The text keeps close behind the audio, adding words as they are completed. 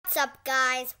What's up,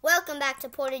 guys? Welcome back to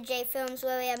Porter J Films,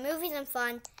 where we have movies and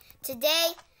fun.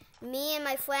 Today, me and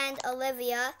my friend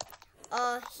Olivia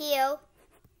are here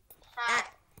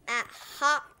at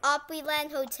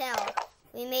Opryland Hotel.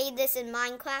 We made this in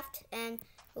Minecraft, and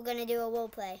we're gonna do a role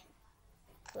play.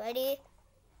 Ready?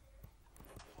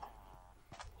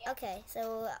 Okay,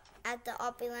 so we're at the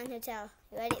Opryland Hotel.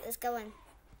 You ready? Let's go in.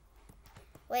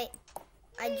 Wait,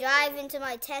 I drive into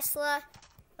my Tesla.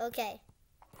 Okay.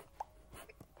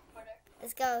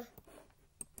 Let's go.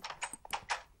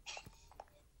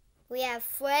 We have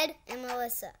Fred and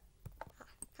Melissa.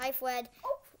 Hi, Fred.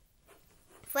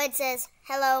 Fred says,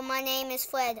 "Hello, my name is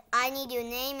Fred. I need your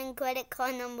name and credit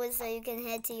card number so you can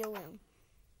head to your room."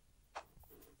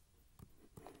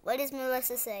 What does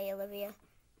Melissa say, Olivia?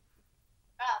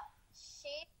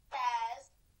 She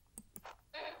says,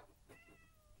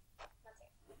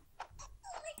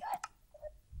 oh my God.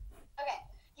 Okay,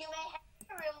 you may head to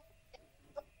the room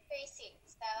with 3 seats.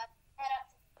 So let's head up.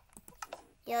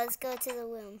 Yeah, let's go to the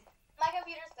room. My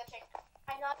computer's glitching.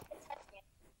 I'm not touching it.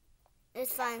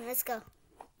 It's fine. Let's go.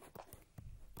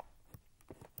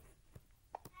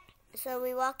 So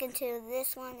we walk into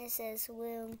this one. It says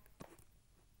room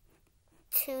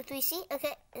 2-3C.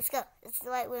 Okay, let's go. It's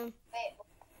the right room. Wait.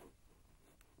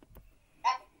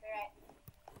 Okay, you're right.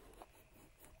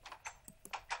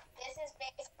 This is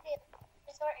basically a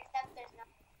resort, except there's no.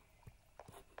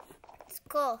 It's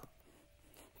cool.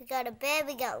 We got a bed.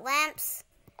 We got lamps,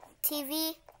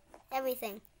 TV,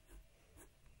 everything.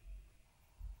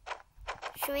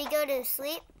 Should we go to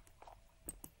sleep?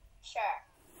 Sure.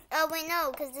 Oh, wait,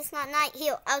 no, because it's not night.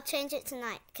 Here, I'll change it to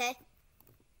night, okay?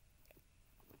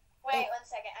 Wait 1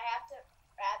 second. I have to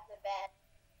grab the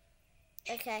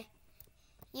bed. Okay.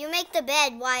 You make the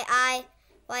bed while I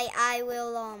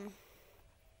will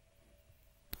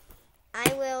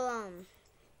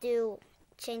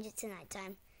change it to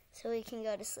nighttime so we can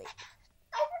go to sleep.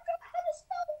 I forgot how to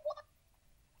spell one.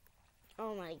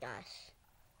 Oh my gosh.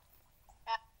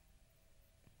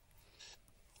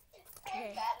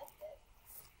 Okay.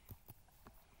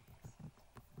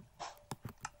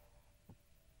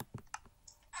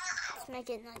 Let's make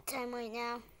it nighttime right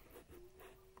now.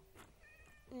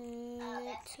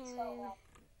 Nighttime.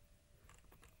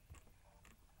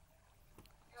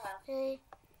 Okay.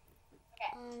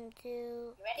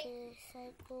 Do the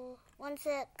cycle. 1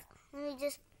 sec. Let me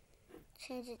just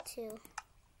change it to.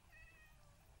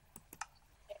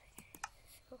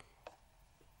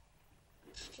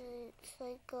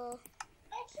 Cycle.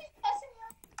 I keep pressing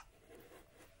it.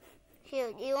 Here,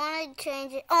 you want to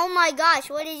change it? Oh my gosh,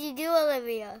 what did you do,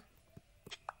 Olivia?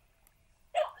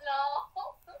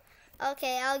 No.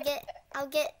 Okay, I'll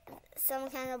get some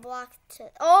kind of block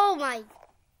to. Oh my,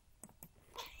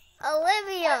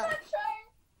 Olivia!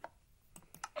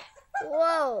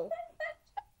 Whoa,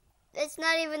 it's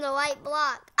not even the right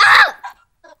block. Ah!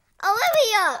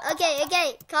 Olivia!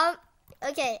 Okay, come.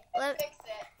 Okay, Fix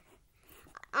it.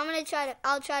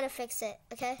 I'll try to fix it.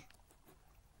 Okay.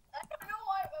 I don't know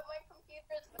why, but my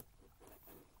computer's.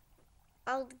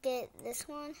 I'll get this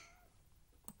one.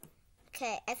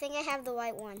 Okay, I think I have the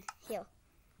right one. Here,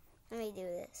 let me do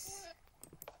this.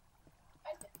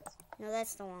 I did this. No,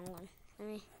 that's the wrong one.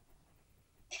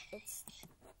 It's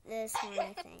this one,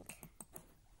 I think.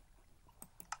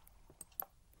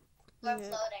 We're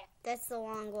floating. That's the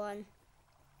wrong one.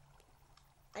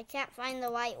 I can't find the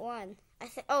right one.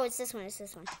 Oh, it's this one. It's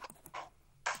this one.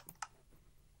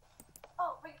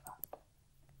 Oh, wait.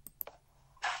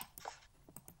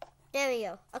 There we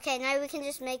go. Okay, now we can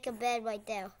just make a bed right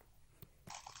there.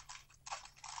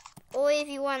 Or if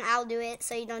you want, I'll do it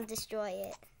so you don't destroy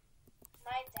it.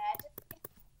 My dad.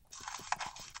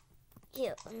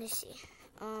 Here, let me see.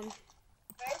 Where's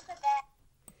the bed?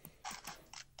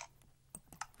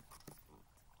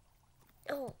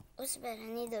 Oh, what's the bed? I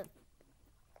need the.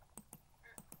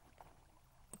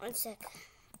 1 sec.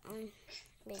 Let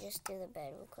me just do the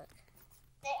bed real quick.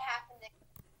 It happened.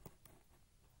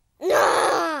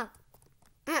 No!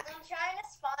 I'm trying to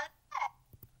spawn it.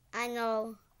 I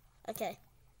know. Okay.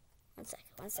 1 sec.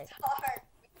 1 sec. It's hard.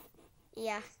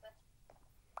 Yeah.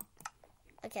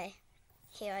 Okay.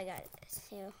 Here, I got it.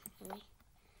 Here,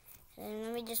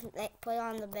 let me just put it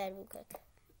on the bed real quick.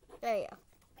 There you go.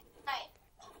 Night.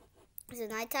 Is it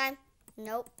nighttime?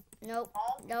 Nope. Not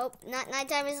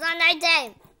nighttime. It's not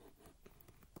nighttime.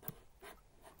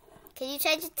 Can you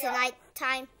change it to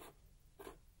nighttime?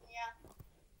 Yeah.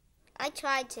 I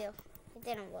tried to. It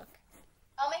didn't work.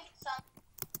 I'll make some.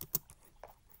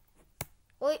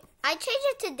 Wait, I changed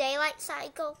it to daylight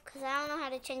cycle because I don't know how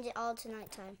to change it all to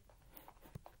nighttime.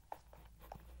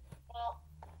 Well,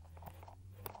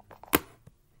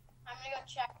 I'm gonna go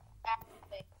check.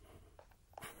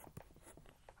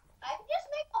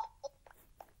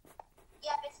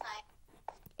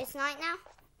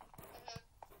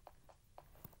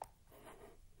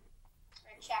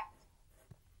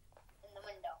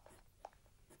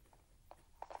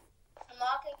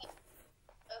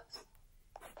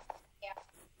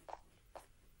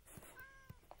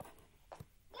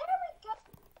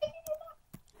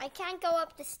 can't go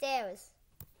up the stairs.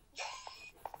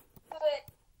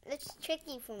 Good. It's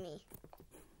tricky for me.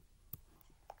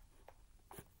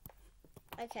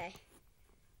 Okay.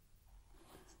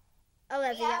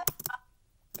 Olivia, Yeah.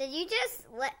 did you just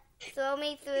throw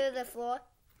me through the floor?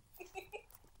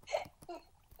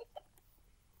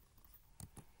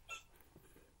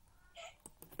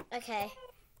 Okay.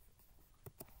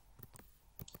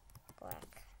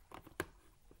 Black.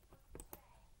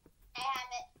 I have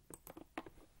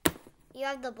it. You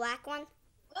have the black one?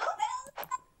 Blue bell.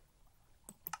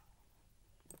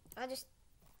 I'll just...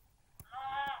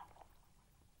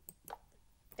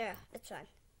 There, it's fine.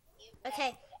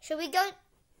 Okay, should we go...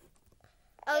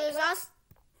 Oh, there's us.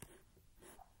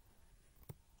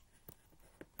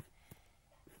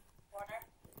 Water.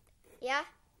 Yeah?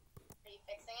 Are you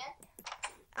fixing it?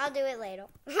 I'll do it later.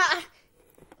 Ah.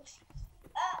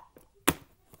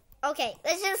 Okay,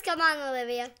 let's just come on,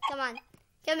 Olivia. Come on.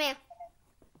 Come here.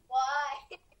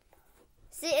 Why?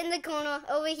 Sit in the corner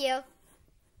over here.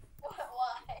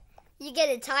 Why? You get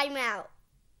a timeout.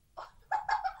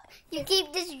 You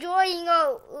keep destroying.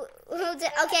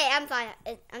 Okay, I'm fine.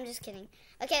 I'm just kidding.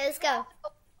 Okay, let's go.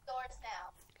 Doors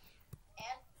now.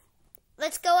 And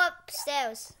Let's go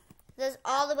upstairs. There's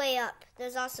all the way up.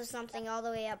 There's also something all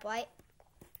the way up, right?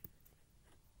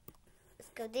 Let's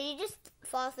go. Did you just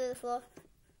fall through the floor?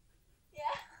 yeah.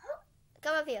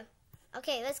 Come up here.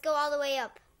 Okay, let's go all the way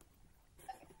up.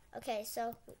 Okay,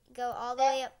 so go all the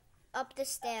way up the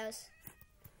stairs.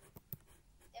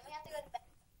 Then we have to go to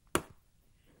bed.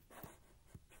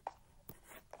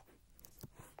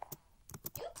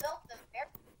 You built them very.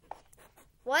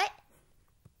 What?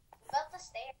 You built the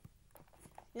stairs.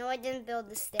 No, I didn't build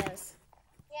the stairs.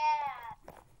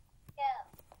 Yeah. Yeah.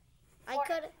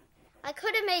 I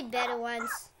could have made better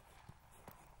ones.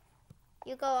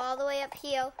 You go all the way up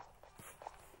here.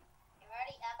 You're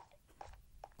already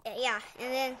up. Yeah,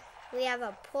 and then we have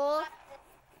a pool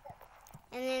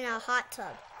and then a hot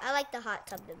tub. I like the hot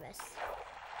tub the best.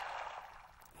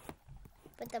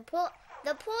 But the pool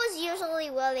is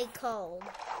usually really cold.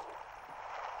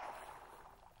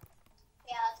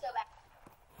 Yeah, let's go back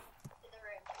to the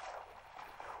room.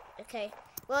 Okay.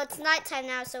 Well, it's nighttime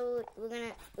now, so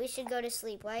we should go to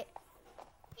sleep, right?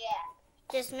 Yeah.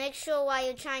 Just make sure while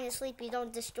you're trying to sleep, you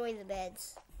don't destroy the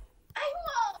beds. I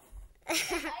won't. I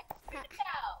freaked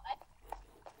out.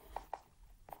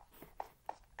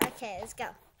 Okay, let's go.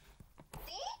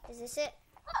 See? Is this it?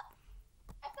 Look.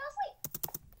 I fell asleep.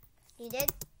 You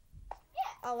did?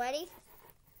 Yeah. Already?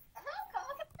 Come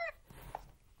look at that.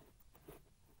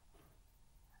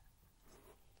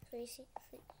 23.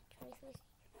 Okay.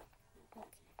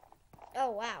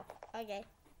 Oh, wow. Okay.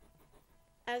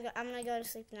 I'm going to go to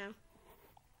sleep now.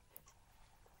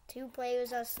 2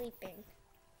 players are sleeping.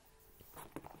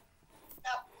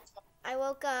 No. I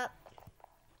woke up.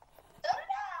 So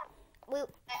did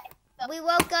I. We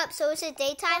woke up, so is it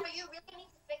daytime? But you really need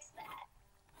to fix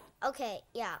that. Okay,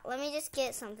 yeah. Let me just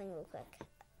get something real quick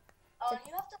Oh,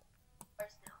 you have to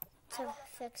first now. to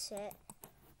fix it.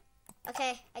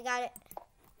 Okay, I got it.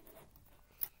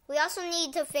 We also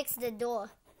need to fix the door.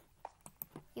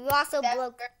 You also That's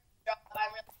broke. your job.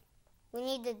 I'm really. We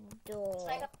need the door. It's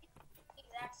like the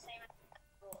exact same as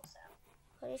the rule, so.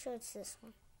 Pretty sure it's this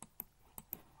one.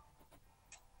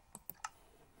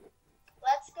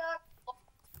 Let's go.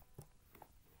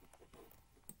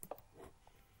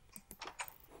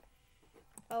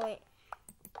 Oh, wait.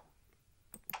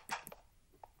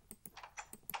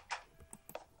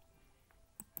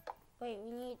 Wait,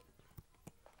 we need...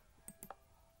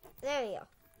 There we go.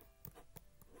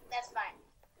 That's fine.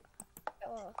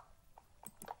 Oh.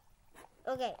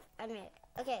 Okay, I made it.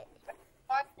 Okay,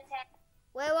 Mark the tag.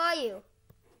 where are you?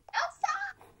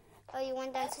 Outside. Oh, you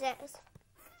went downstairs?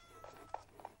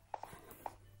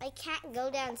 I can't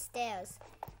go downstairs.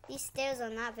 These stairs are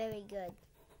not very good.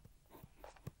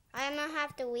 I'm gonna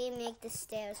have to remake the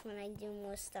stairs when I do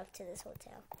more stuff to this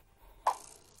hotel.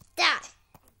 Die!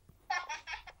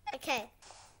 Okay.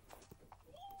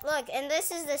 Look, and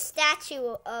this is the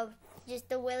statue of just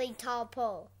the really tall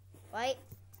pole, right?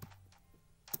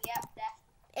 Yep, that's.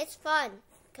 It's fun,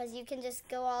 because you can just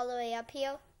go all the way up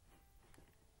here.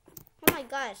 Oh my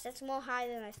gosh, that's more high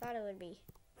than I thought it would be.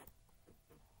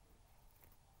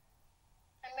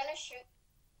 I'm gonna shoot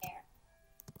there.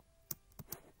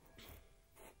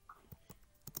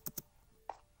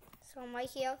 So I'm right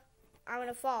here. I'm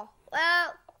gonna fall.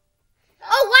 Well,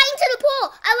 oh, right into the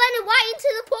pool! I landed right into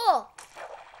the pool.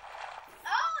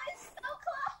 Oh, it's so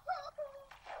close.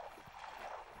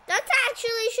 That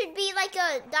actually should be like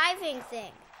a diving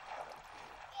thing.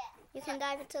 Yeah. You can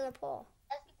dive into the pool.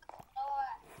 Let's go to the door.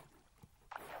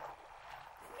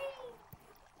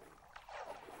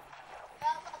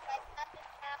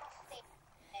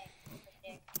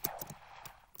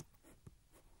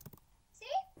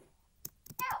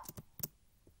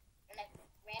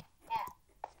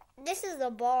 this is the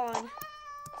barn.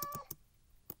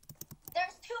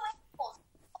 There's 2 animals.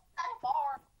 Not a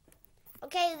barn.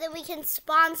 Okay, then we can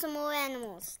spawn some more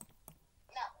animals.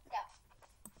 No, let's go.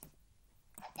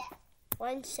 Like that.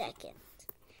 1 second.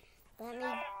 Let me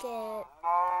get...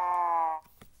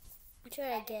 What should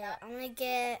I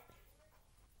get?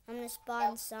 I'm gonna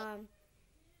spawn some...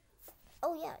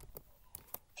 Oh, yeah.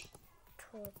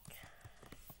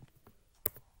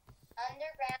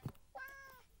 Underground.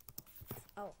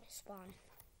 Oh, spawn.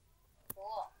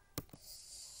 Cool.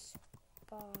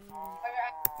 Spawn.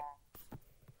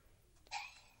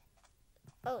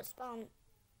 Oh, spawn.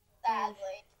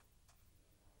 Sadly.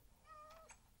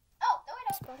 Oh, no, I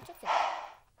don't. Spawn chicken.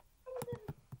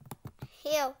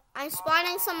 Here, I'm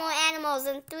spawning some more animals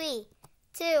in 3,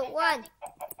 2, 1.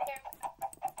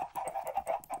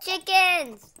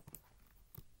 Chickens!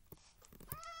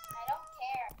 I don't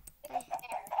care.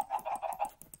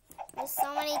 There's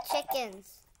so many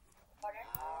chickens. Order.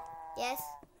 Yes?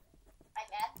 I'm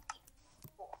at the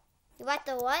pool. You got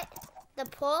the what? The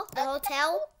pool? The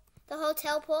hotel? The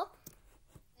hotel pool?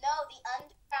 No, the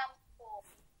underground pool.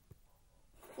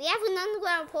 We have an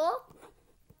underground pool?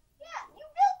 Yeah, you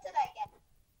built it, I guess.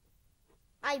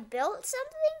 I built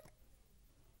something?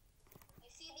 You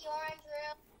see the orange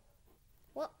room?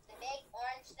 What? The big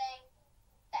orange thing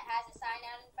that has a sign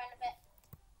out in front of it?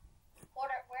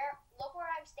 Porter, look where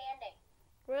I'm standing.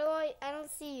 Really? I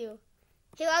don't see you.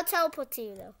 Here, I'll teleport to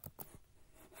you, though.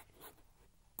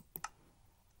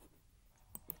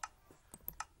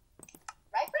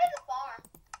 Right by the farm.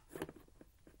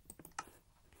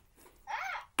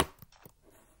 Ah!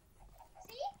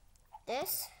 See?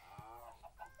 This?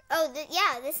 Oh,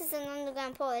 yeah, this is an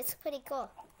underground pool. It's pretty cool.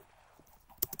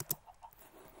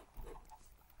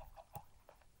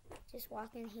 Just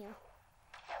walk in here.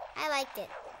 I liked it.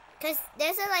 Because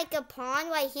there's like a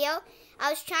pond right here. I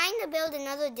was trying to build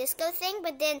another disco thing,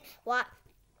 but then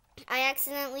I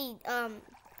accidentally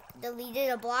deleted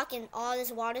a block and all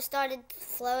this water started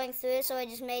flowing through it, so I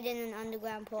just made it an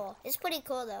underground pool. It's pretty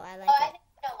cool, though. I like I it. think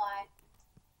I know why.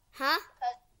 Huh?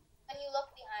 Because when you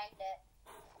look behind it,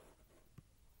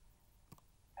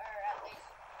 or at least,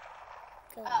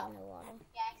 Go in the water.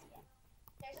 yeah, I see it.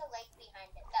 There's a lake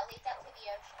behind it that leads up to the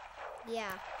ocean.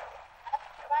 Yeah.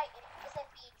 Right, it is a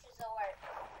beach resort.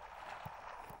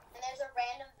 And there's a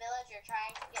random villager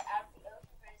trying to get out of the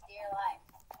ocean for his dear life.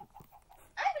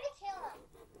 I'm gonna kill him.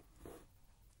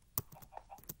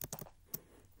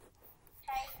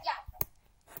 Okay, yeah.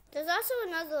 There's also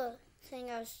another thing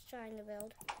I was trying to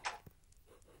build.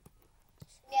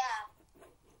 Yeah.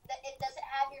 Does it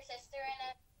have your sister in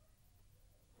it?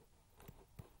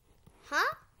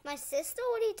 Huh? My sister?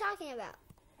 What are you talking about?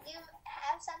 You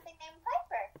have something named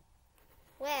Piper.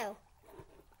 Where?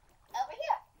 Over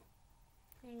here.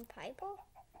 In Piper?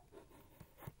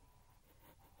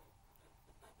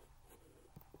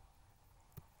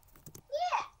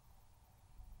 Yeah.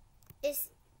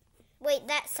 Wait,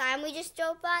 that sign we just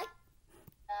drove by?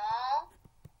 No.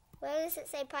 Where does it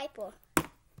say Piper?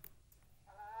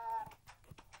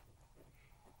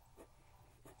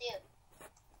 Dude.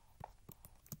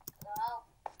 Go.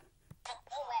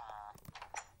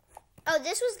 Oh,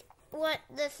 this was what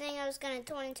the thing I was going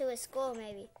to turn into a school,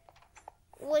 maybe.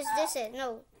 Was this it?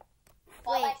 No.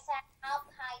 Well, Wait. I said I'll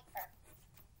Piper.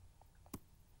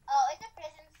 Oh, it's a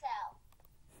prison cell.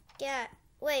 Yeah.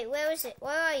 Wait, where is it?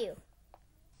 Where are you?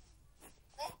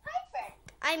 With Piper.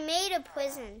 I made a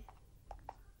prison.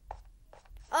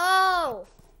 Oh!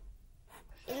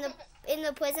 In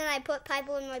the prison, I put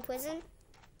Piper in my prison?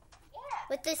 Yeah.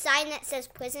 With the sign that says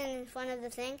prison in front of the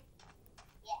thing?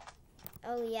 Yeah.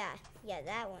 Oh, yeah. Yeah,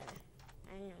 that one.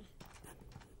 I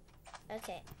know.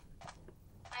 Okay.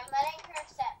 I'm letting her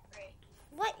set free.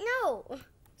 What? No!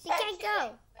 She can't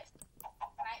go.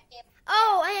 Right, give-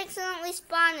 Oh, I accidentally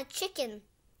spawned a chicken.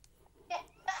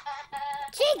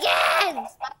 Chickens!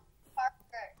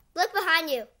 Parker. Look behind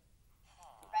you.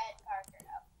 Red Parker.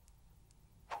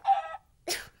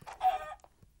 Oh.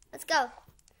 Let's go.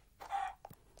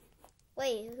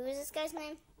 Wait, who's this guy's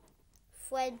name?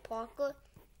 Fred Parker.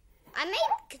 I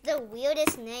make the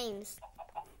weirdest names.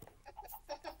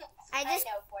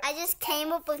 I just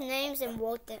came up with names and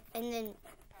wrote them, and then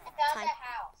I found type. a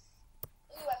house.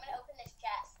 Ooh, I'm gonna open this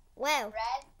chest. Where?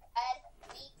 Bread,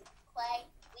 wheat, clay,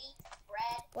 wheat,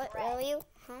 bread, What? bread. Where are you?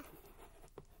 Huh?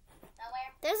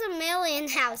 Nowhere. There's a million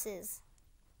houses.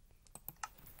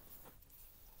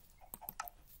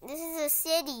 This is a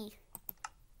city.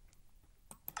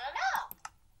 I don't know.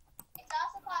 It's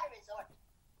also called a resort.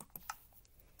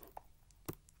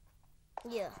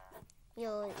 Yeah.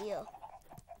 Yeah.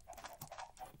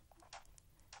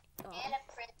 Oh. And a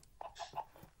prison.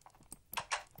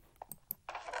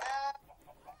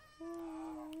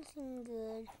 Nothing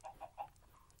good.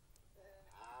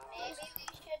 Maybe we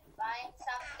should find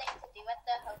something to do at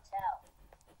the hotel.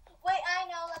 Wait, I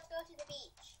know. Let's go to the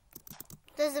beach.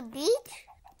 There's a beach?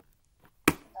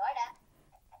 Sorta.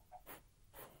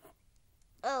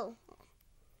 Oh.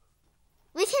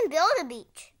 We can build a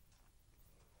beach.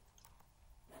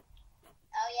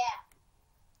 Oh, yeah.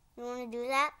 You want to do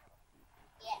that?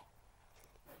 Yeah.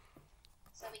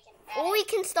 So we can Or we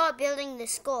can start building the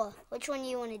school. Which one do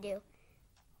you want to do?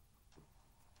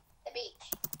 the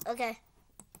beach. Okay.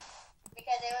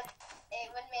 Because it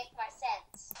would make more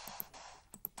sense.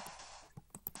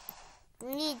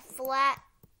 We need flat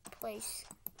place.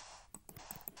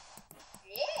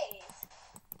 Yes.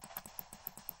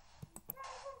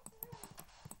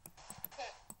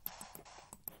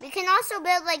 We can also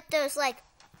build like those like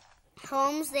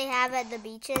homes they have at the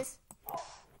beaches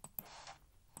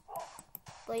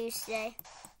where you stay.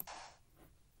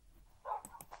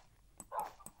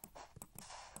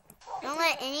 Don't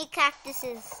let any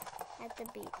cactuses at the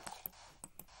beach.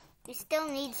 We still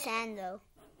need sand though.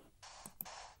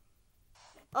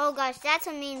 Oh gosh, that's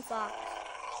a mean fox.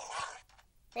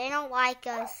 They don't like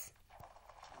us.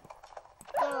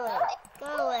 Go away. Go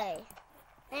away.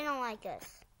 They don't like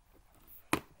us.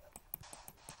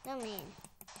 They're mean.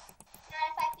 Not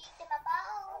if I feed them a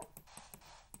bone.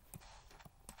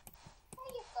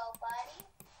 There you go, buddy.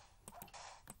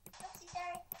 Oopsie,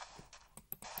 sorry.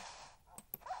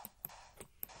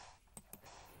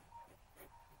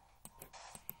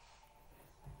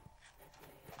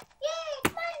 Yay,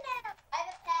 it's mine now. I have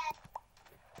a pet.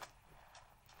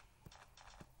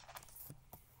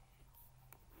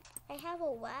 I have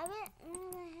a rabbit? Why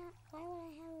would I have a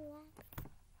rabbit?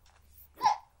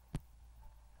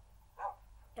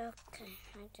 Look, Okay,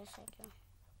 I just like you.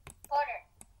 Porter,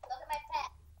 look at my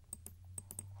pet.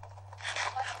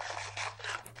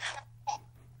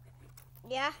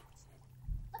 Yeah?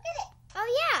 Look at it. Oh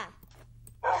yeah.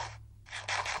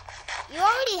 You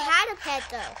already had a pet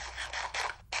though.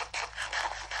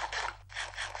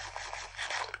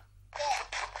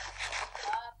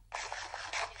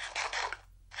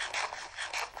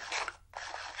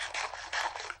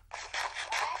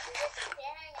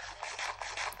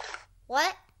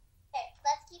 What? Okay,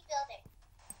 let's keep building.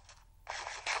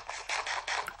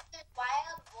 There's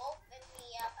wild wolf in the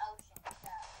ocean.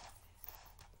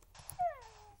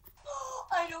 So.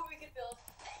 I know what we could build.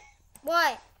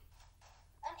 What?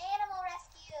 An animal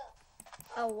rescue.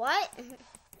 A what?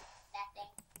 That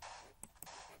thing.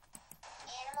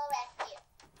 Animal rescue.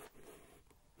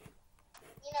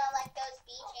 You know, like those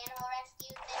beach animal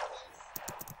rescue things.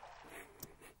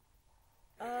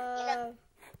 You know,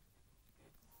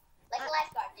 like a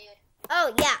lifeguard, dude.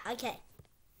 Oh yeah, okay.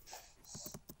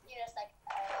 You're just like,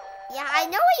 Yeah, I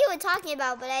know what you were talking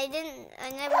about, but I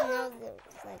never know that it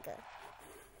was like a...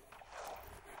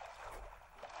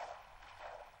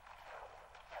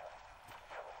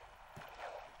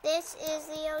 This is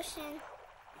the ocean.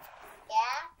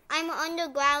 Yeah? I'm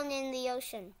underground in the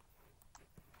ocean.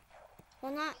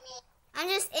 Well, not... You mean, I'm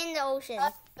just in the ocean.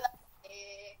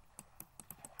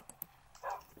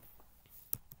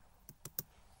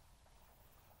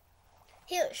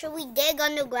 Here, should we dig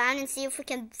underground and see if we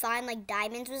can find like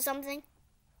diamonds or something?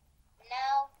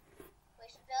 No. We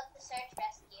should build the search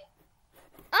rescue.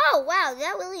 Oh, wow,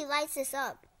 that really lights us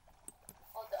up.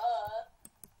 Oh, duh.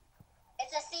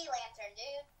 It's a sea lantern,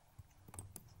 dude.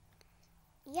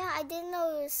 Yeah, I didn't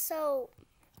know it was so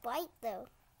bright though,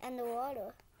 and the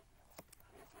water.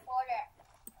 Porter,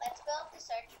 let's build the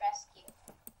search rescue.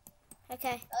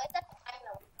 Okay. So it's a time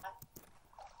one.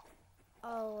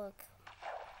 Oh, look.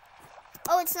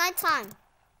 Oh, it's nighttime.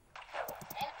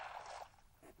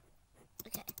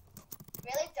 Okay.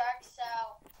 Really dark,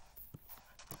 so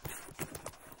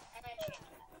I'm gonna change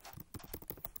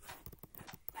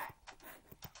that.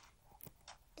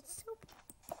 It's so...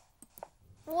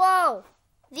 Whoa!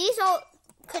 These all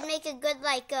could make a good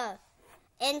like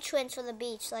entrance for the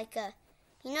beach, like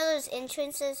you know those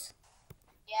entrances?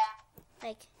 Yeah.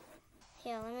 Like,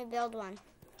 here, let me build one.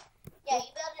 Yeah,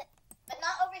 you build it, but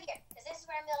not over here, because this is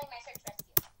where I'm building my search rescue.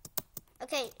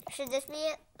 Okay, should this be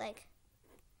it? Like,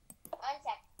 1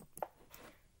 sec.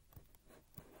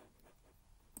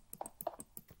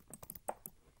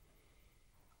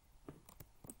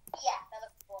 Yeah, that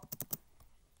looks cool.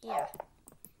 yeah.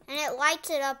 And it lights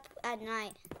it up at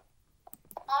night.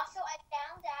 Also, I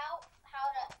found out how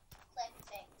to click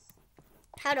things,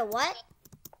 How to what?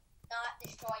 not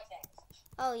destroy things.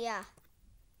 Oh, yeah.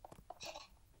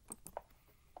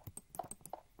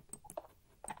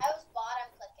 I was bottom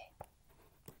clicking.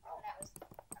 And that was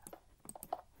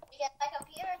because my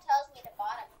computer tells me to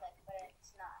bottom click, but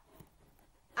it's not.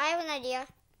 I idea.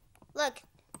 Look,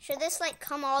 should this like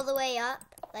come all the way up,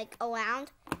 like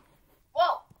around?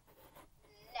 Whoa.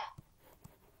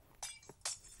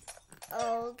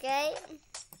 No. Okay.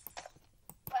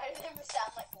 Why does it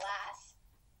sound like glass?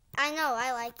 I know,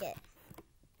 I like it.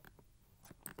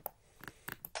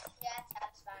 Yeah,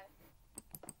 that's fine.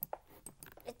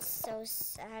 It's so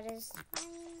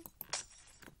satisfying.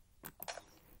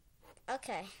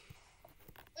 Okay.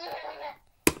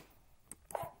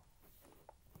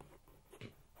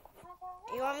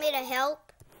 You want me to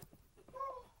help?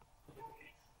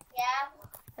 Yeah.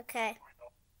 Okay.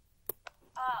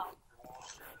 Oh.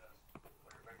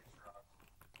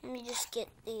 Let me just get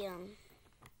the One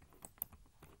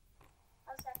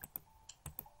sec.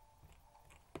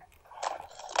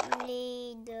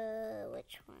 need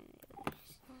which one?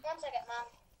 1 second, Mom.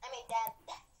 I mean, Dad.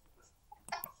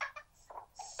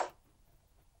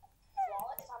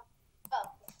 Wallet is on. Oh.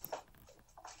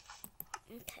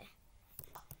 Okay.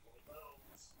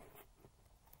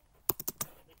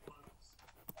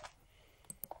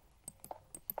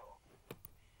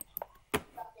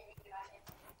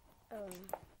 Oh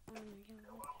my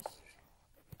God.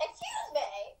 Excuse me.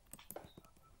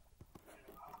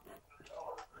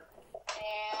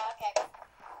 Yeah, okay.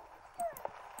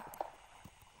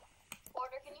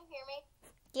 Porter, can you hear me?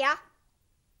 Yeah.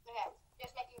 Okay,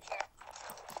 just making sure.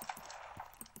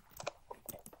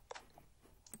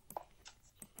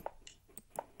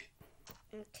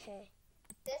 Okay.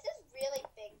 This is really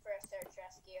big for a search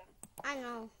rescue. I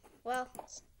know. Well,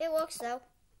 it works though.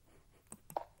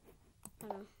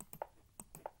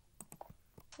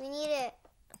 We need it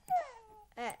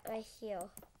right here.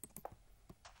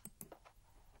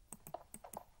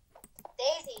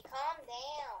 Daisy, calm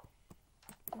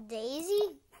down.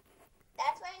 Daisy?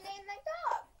 That's what I named my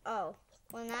dog. Oh,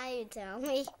 well now you tell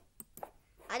me.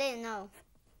 I didn't know.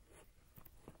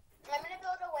 I'm gonna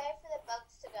build a way for the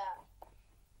bugs to go.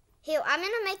 Here, I'm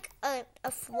gonna make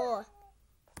a floor.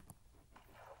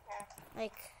 Okay.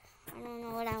 Like, I don't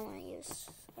know what I want to use.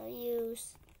 I'll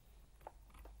use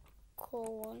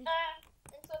coal one.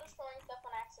 Instead of destroying stuff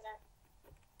on accident.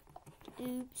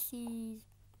 Oopsies.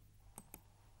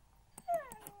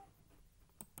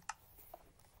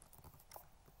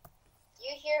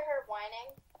 You hear her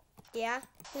whining? Yeah?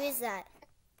 Who is that?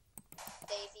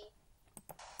 Daisy.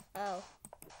 Oh.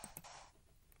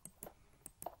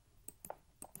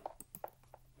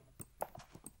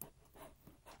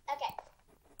 Okay.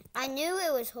 I knew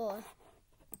it was her.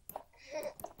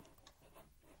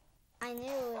 I knew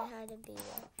it had to be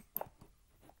there.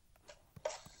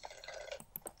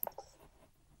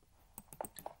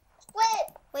 Squid!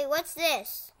 Wait, what's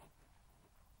this?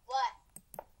 What?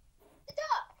 The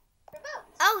dog. Remote.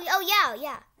 Oh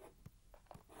yeah.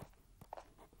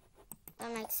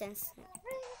 That makes sense.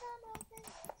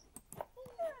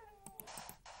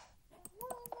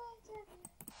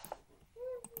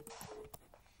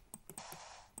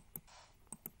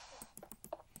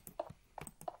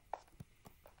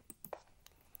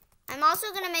 I'm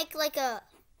also gonna make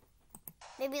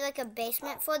maybe like a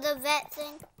basement for the vet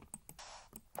thing.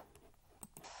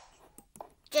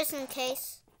 Just in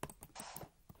case.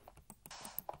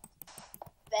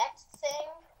 Vet thing?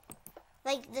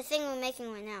 Like the thing we're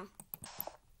making right now.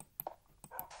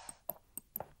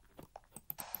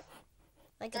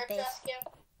 Like Search a base. rescue?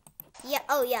 Yeah,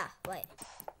 oh yeah, right.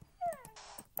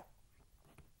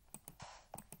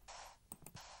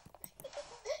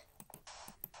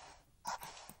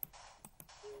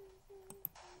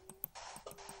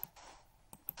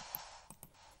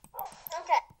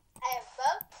 Okay, I have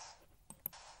boats.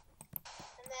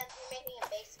 And then you're making a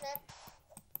basement.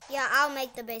 Yeah, I'll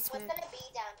make the basement. What's gonna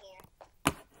be down here?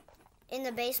 In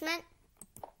the basement?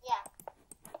 Yeah.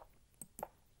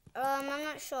 I'm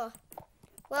not sure.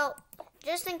 Well,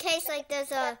 just in case like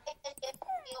there's a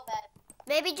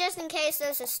maybe just in case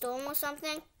there's a storm or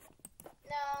something.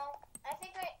 No, I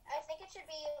think it should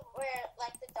be where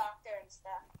like the doctor and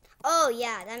stuff. Oh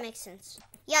yeah, that makes sense.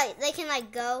 Yeah, they can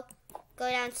like go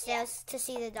downstairs to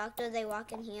see the doctor. They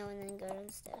walk in here and then go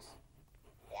downstairs.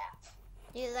 Yeah.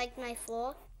 Do you like my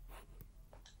floor?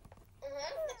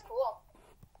 It's cool.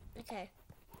 Okay.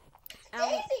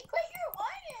 Daisy, quit your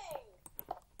whining!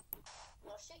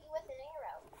 I'll shoot you with an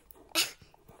arrow.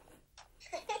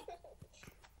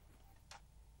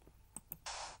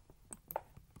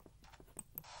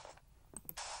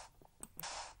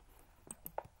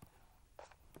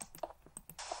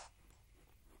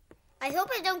 I hope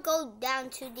I don't go down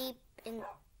too deep.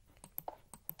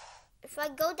 If I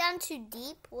go down too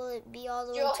deep, will it be all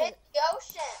the way You'll to hit the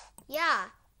ocean. Yeah.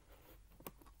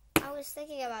 I was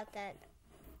thinking about that.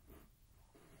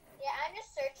 Yeah, I'm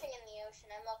just searching in the ocean.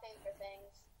 I'm looking for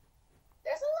things.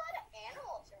 There's a lot of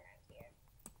animals around here.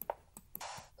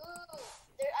 Ooh,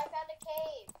 I found a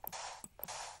cave.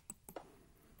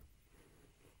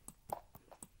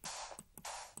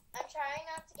 I'm trying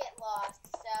not to get lost,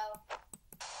 so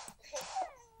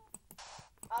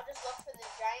I'll just look for the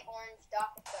giant orange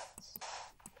docket boats.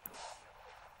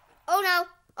 Oh no!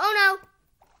 Oh no!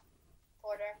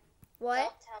 Porter.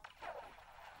 What? Don't tell me.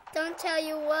 Don't tell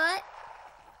you what?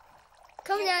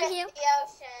 Come You down hit here. the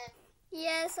ocean.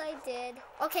 Yes, I did.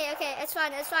 Okay, it's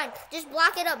fine, it's fine. Just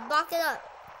block it up, block it up.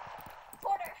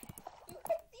 Porter, you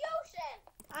hit the ocean.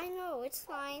 I know, it's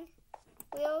fine.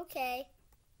 We're okay.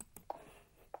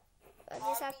 I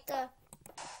just have to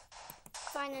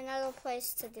find another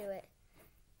place to do it.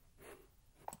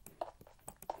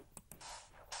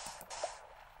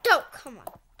 Come on,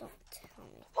 don't tell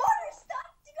me. Porter,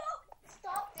 stop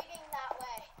digging that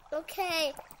way.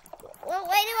 Okay. Well,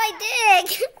 where do I dig?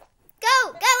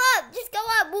 Go up, just go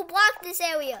up. We'll block this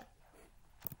area.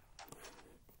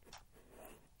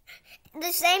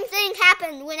 The same thing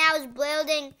happened when I was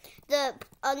building the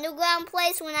underground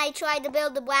place when I tried to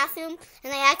build the bathroom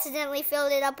and I accidentally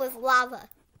filled it up with lava.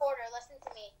 Porter, listen to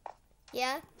me.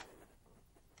 Yeah?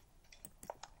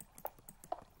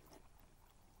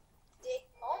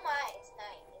 Oh my, it's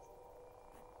night.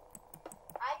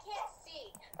 I can't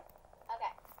see.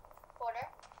 Okay. Porter?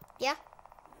 Yeah?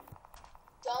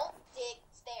 Don't dig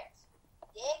stairs.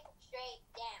 Dig straight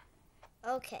down.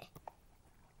 Okay.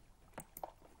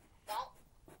 Don't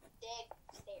dig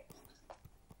stairs.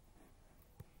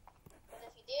 Because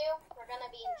if you do, we're going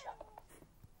to be in trouble.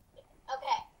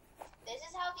 Okay. This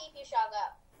is how deep you shall go.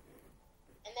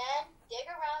 And then dig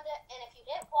around it, and if you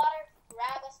hit water,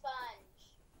 grab a sponge.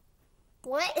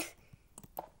 What?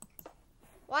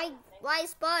 Why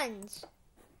sponge?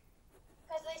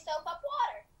 Because they soak up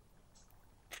water.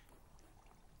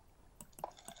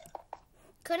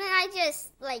 Couldn't I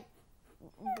just, like,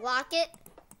 block it?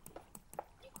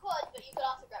 You could, but you could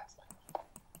also grab a sponge.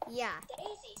 Yeah.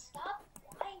 Daisy, stop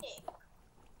whining.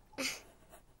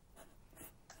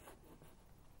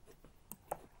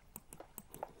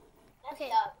 That's Okay.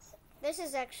 Doug's. This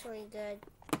is actually good.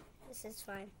 This is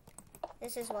fine.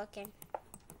 This is working.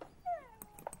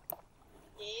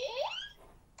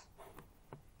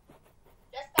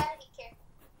 Just gotta be careful.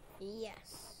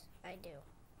 Yes, I do.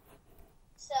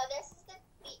 So this is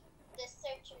the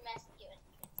search and rescue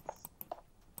entrance.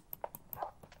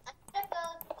 I'm gonna go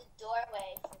to the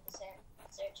doorway for the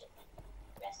search and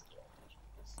rescue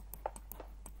entrance.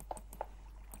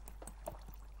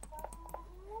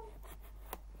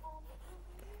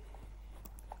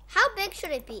 How big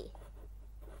should it be?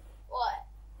 What?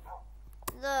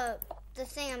 The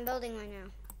thing I'm building right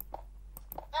now.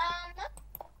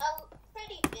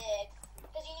 Pretty big.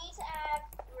 Because you need to have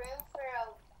room for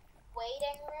a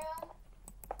waiting room.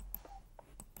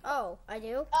 Oh, I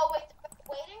do? Oh, wait, the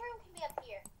waiting room can be up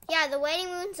here. Yeah, the waiting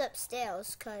room's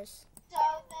upstairs, cause... So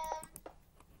then,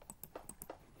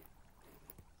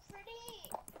 pretty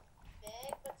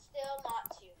big, but still not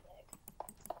too big.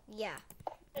 Yeah.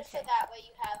 Just Okay. so that way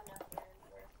you have enough room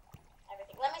for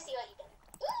everything. Let me see what you can.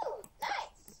 Ooh,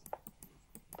 nice.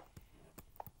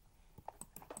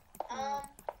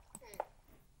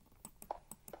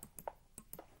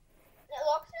 It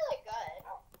looks really good.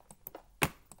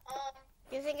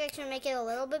 Do you think I should make it a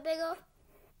little bit bigger?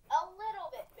 A little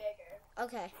bit bigger.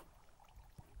 Okay.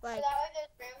 So Like, that way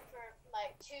there's room for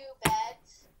like 2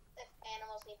 beds if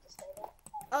animals need to stay there.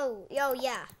 oh,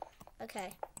 yeah.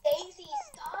 Okay. Daisy,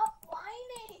 stop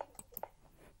whining.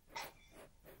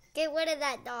 Get rid of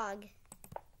that dog.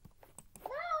 No,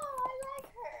 I like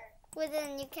her. Well,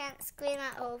 then you can't scream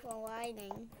at her for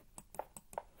whining.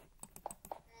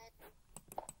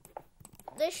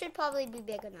 This should probably be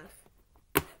big enough.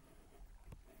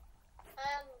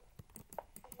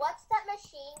 What's that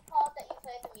machine called that you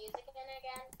play the music in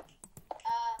again?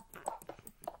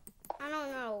 I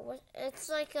don't know. It's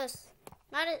like a... Is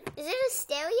it a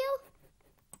stereo?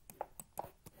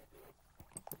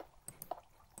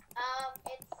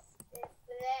 It's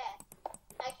there.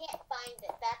 I can't find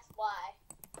it. That's why.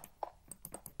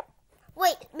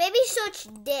 Wait, maybe search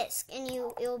disc and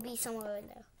it'll be somewhere in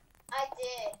there. I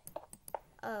did.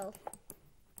 Oh.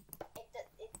 It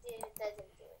doesn't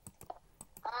do it.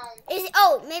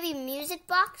 Maybe music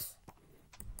box?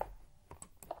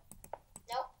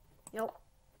 Nope. Nope.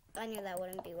 I knew that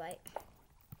wouldn't be right.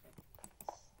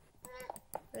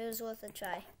 But it was worth a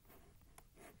try.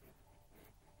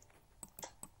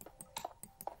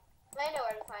 I know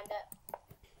where to find it.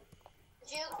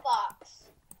 Jukebox.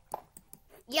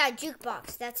 Yeah,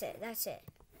 jukebox. That's it. I found it.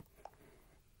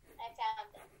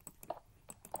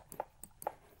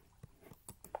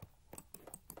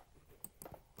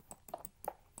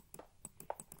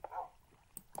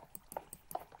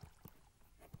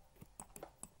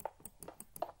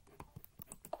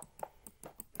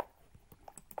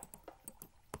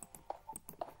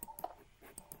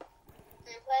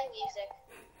 playing music.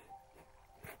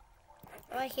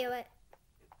 Oh, I hear it.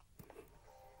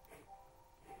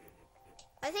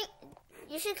 I think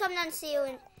you should come down and see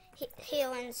you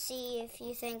here and see if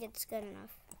you think it's good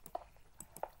enough.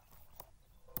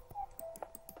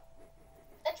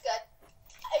 It's good.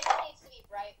 It just needs to be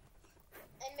bright.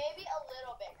 And maybe a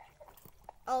little bigger.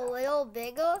 A little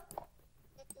bigger?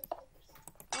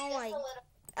 Oh Just my. a little.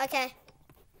 Okay.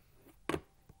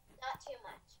 Not too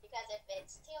much. Because if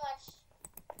it's too much,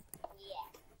 yeah.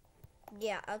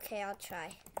 Yeah, okay, I'll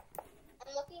try.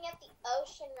 I'm looking at the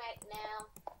ocean right now.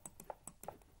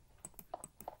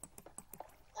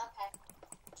 Okay.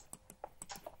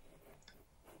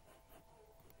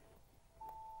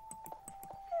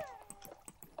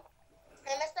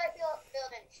 I'm gonna start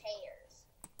building chairs.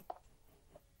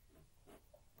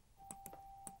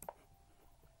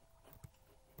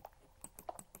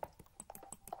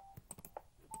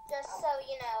 Just so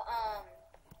you know,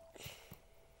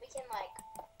 we can like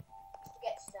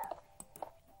get stuff.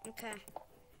 Okay.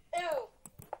 Ooh,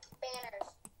 banners.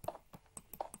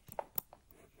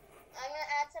 I'm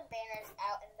gonna add some banners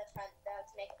out in the front though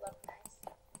to make it look nice.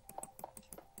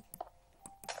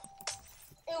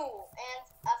 Ooh, and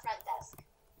a front desk.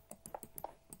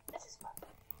 This is fun.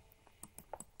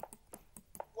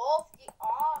 Wolf, get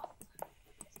off!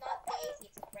 It's not Daisy,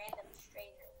 it's a random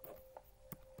stranger.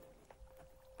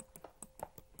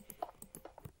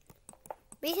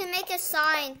 We can make a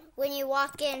sign when you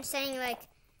walk in saying like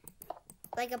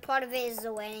a part of it is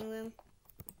the waiting room.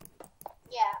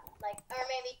 Yeah, like, or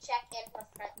maybe check in for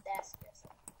front desk or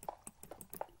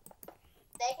something.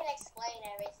 They can explain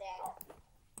everything.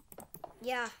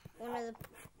 Yeah,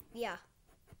 yeah.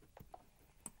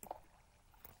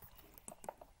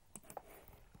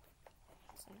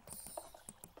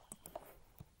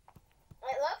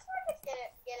 It looks like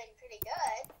it's getting pretty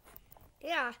good.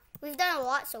 Yeah, we've done a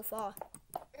lot so far.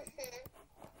 Mhm.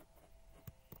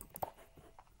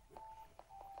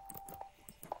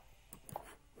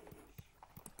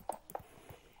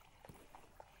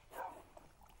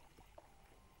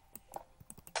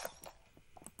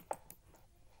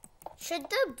 Should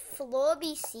the floor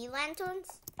be sea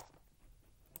lanterns?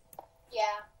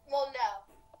 Yeah. Well, no.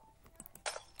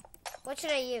 What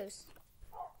should I use?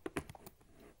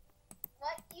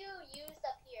 What you used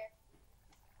up here?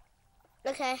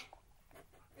 Okay.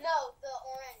 No, the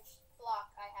orange block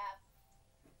I have.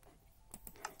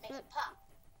 Make it pop.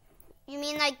 You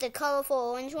mean like the colorful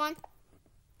orange one?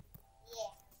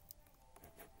 Yeah.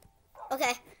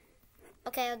 Okay.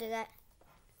 Okay, I'll do that.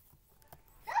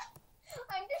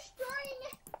 I'm destroying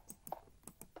it.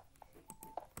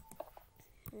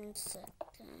 1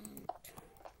 second.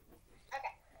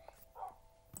 Okay.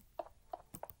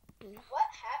 What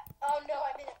happened? Oh no,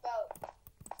 I'm in a boat.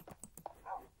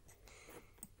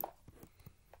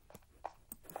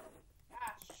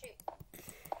 Ah, shoot.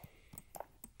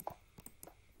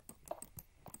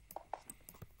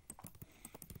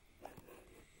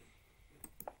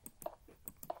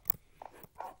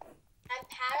 I'm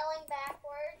paddling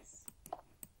backwards.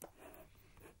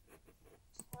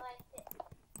 Will I hit the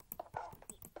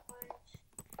orange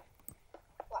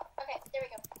block? Okay, there we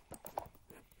go.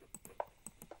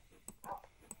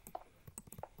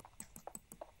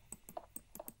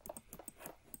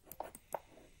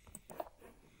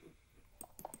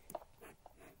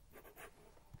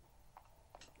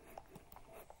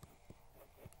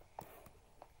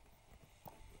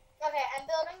 Okay, I'm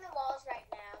building the walls right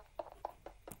now.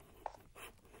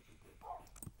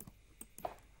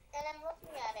 And I'm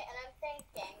looking at it and I'm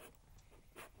thinking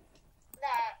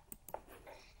that,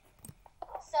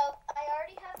 so I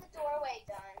already have the doorway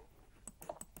done,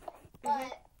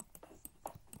 but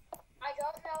I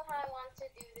don't know how I want to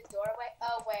do the doorway.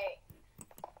 Oh wait,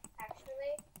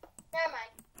 actually, never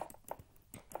mind.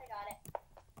 I got it.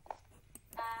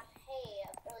 I have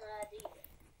an idea.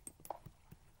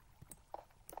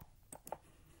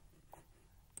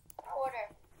 Porter,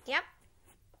 Yep.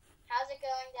 how's it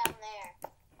going down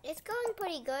there? It's going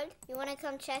pretty good. You want to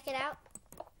come check it out?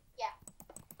 Yeah.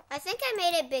 I think I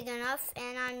made it big enough,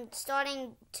 and I'm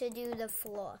starting to do the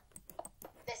floor.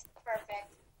 This is perfect.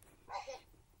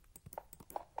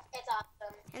 It's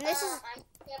awesome. And this is- I'm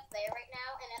looking up there right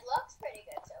now, and it looks pretty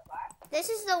good so far. This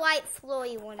is the white floor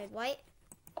you wanted, right?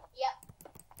 Yep.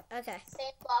 Okay.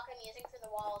 Same block I'm using for the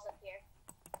walls up here.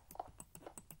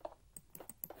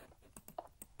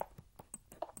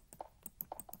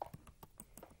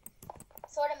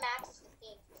 Sort of matches the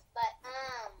theme, but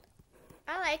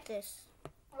I like this.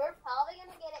 we're probably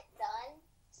gonna get it done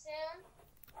soon,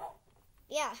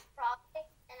 Yeah. probably,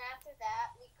 and after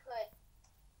that we could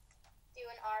do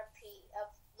an RP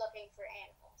of looking for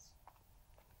animals.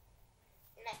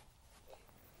 Nah.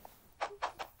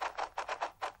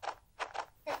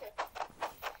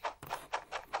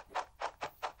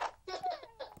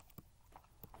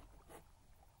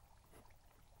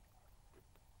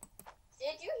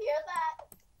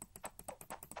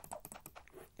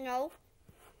 No.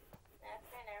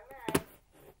 Okay, never mind.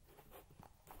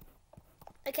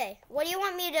 Okay, what do you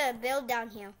want me to build down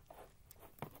here?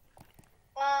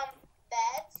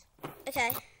 Beds.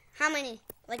 Okay, how many?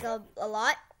 Like a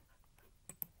lot?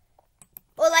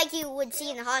 Or like you would see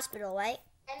in the hospital, right?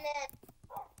 And then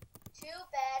 2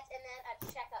 beds and then a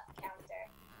checkup counter.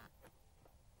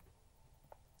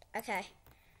 Okay.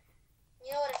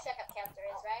 You know what a checkup counter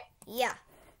is, right? Yeah.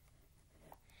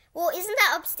 Well, isn't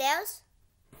that upstairs?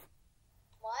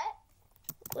 What?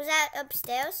 Was that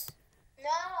upstairs?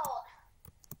 No.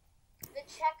 The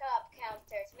checkup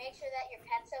counter to make sure that your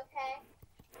pet's okay.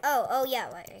 Oh, yeah,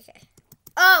 right, okay.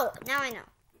 Oh, now I know.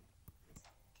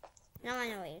 Now I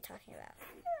know what you're talking about.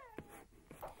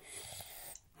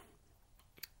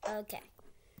 Okay.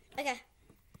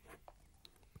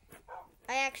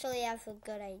 I actually have a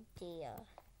good idea.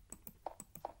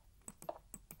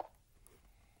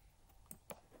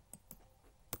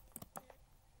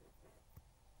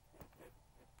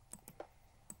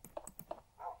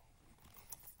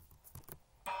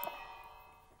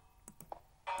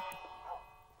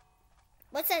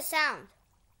 What's that sound?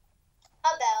 A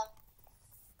bell.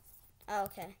 Oh,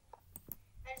 okay.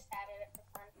 I just added it for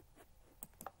fun.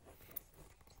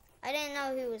 I didn't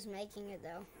know who was making it,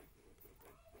 though.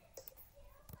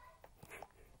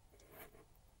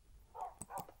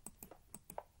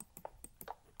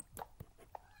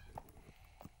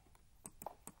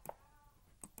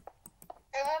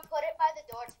 I'm going to put it by the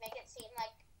door to make it seem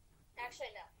like...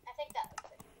 Actually, no. I think that looks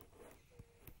good.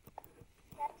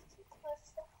 That's too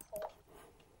close to home.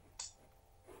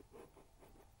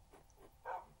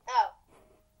 Oh.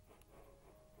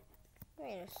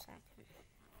 Wait a second.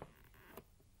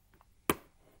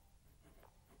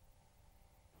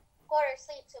 Quarter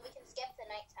sleep so we can skip the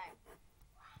nighttime.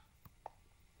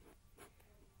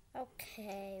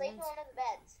 Okay. Sleep in one of the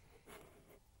beds.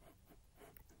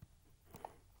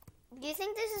 Do you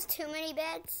think this is too many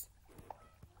beds?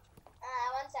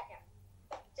 1 second.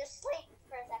 Just sleep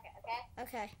for a second, okay?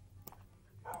 Okay.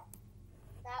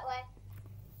 That way.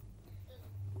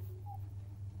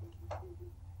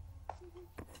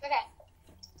 Okay.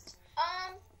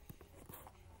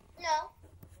 No.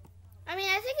 I mean,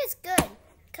 I think it's good.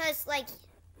 Because, like,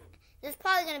 there's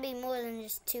probably going to be more than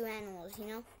just 2 animals, you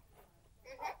know?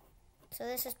 Mm-hmm. So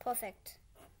this is perfect.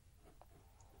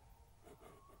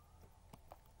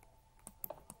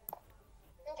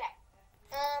 Okay.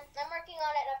 I'm working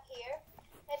on it up here.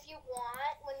 If you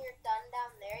want, when you're done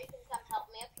down there, you can come help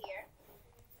me up here.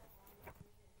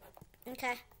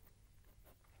 Okay.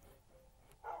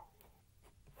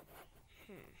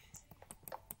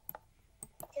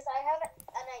 Because I have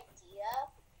an idea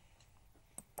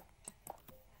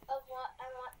of what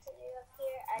I want to do up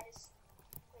here.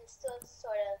 I'm still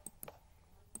sort of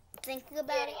Thinking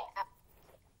about getting it. it out.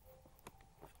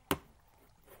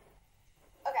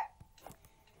 Okay.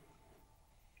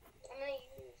 I'm going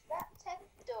to use that type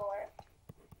of door.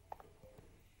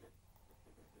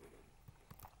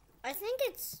 I think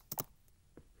it's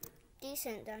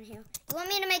decent down here. You want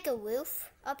me to make a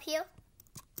roof up here?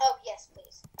 Oh, yes,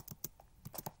 please.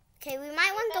 Okay, we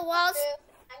might want the walls.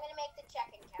 I'm going to make the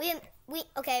check-in counter.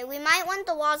 We might want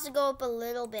the walls to go up a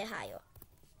little bit higher.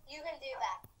 You can do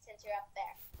that since you're up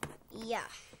there. Yeah.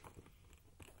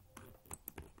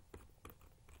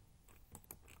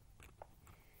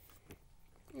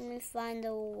 Let me find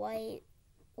the white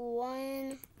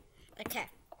one. Okay.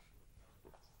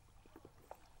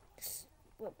 Let's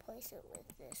replace it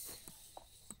with this.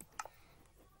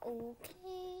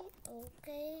 Okay.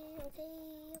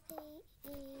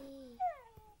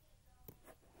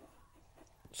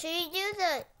 Should you do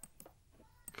the...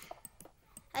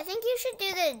 I think you should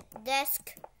do the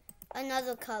desk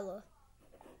another color.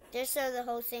 Just so the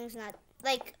whole thing's not...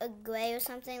 Like a gray or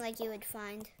something like you would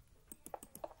find.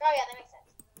 Oh, yeah, that makes sense.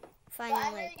 Finding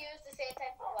I'm like... going to use the same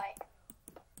type of white.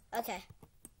 Okay.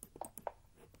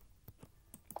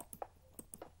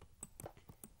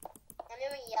 I'm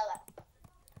doing yellow.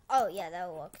 Oh, yeah,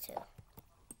 that'll work too.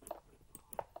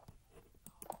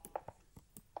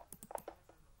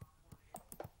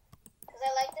 Because I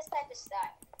like this type of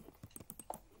style.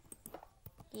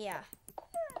 Yeah.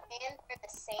 And for the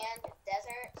sand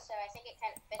desert, so I think it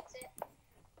kind of fits it.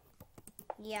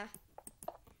 Yeah.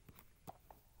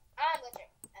 I'm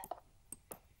butchering.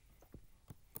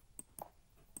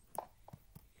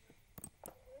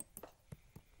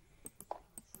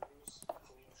 Shoes,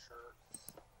 clean shirt,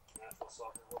 natural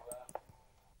soccer with that.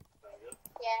 Sound good?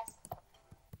 Yes.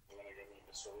 I'm gonna give you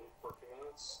just a loop for a few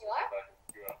minutes. You are? Back and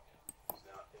you up. He's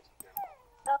down at the gym.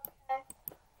 Okay.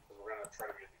 Because we're gonna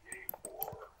try to get the gate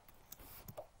for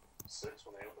 6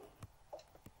 when they open.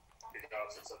 Get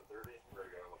out at 7:30. We're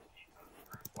gonna go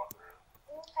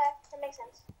That makes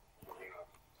sense. I'm gonna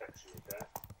text you, okay?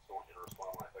 So I want you to respond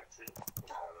when I text you.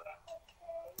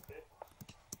 Okay.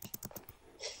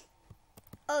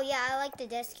 Oh yeah, I like the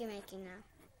desk you're making now.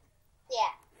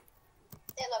 Yeah.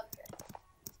 They look good.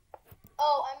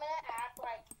 Oh, I'm gonna add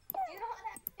like. Do you know how to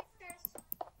add pictures?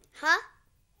 Huh?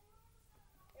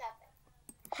 Nothing.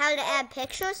 How to add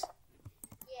pictures?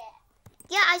 Yeah.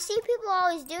 Yeah, I see people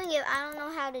always doing it. I don't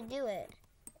know how to do it.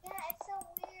 Yeah, it's so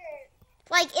weird.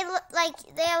 Like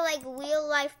like they have like real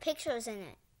life pictures in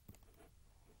it.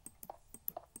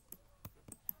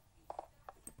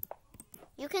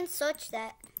 You can search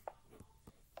that.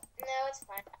 No, it's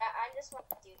fine. I just want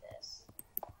to do this.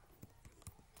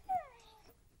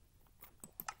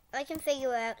 I can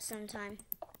figure it out sometime.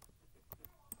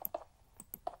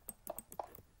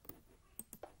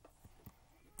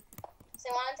 So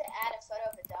I wanted to add a photo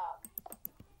of the dog.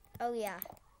 Oh yeah.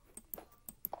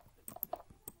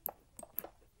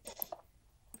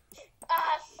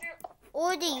 Ah, shoot.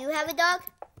 Or do you have a dog?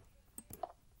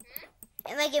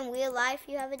 And like in real life,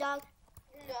 you have a dog?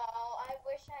 No, I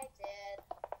wish I did.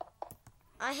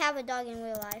 I have a dog in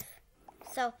real life.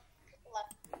 So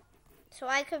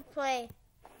I could play.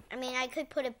 I mean, I could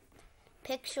put a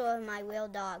picture of my real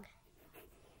dog.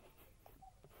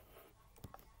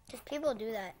 Because people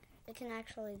do that. They can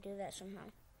actually do that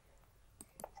somehow.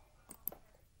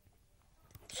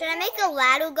 Should I make a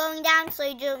ladder going down so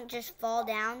you don't just fall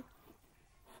down?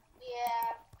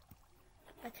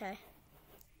 Yeah. Okay.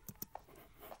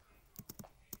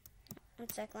 One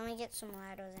sec, let me get some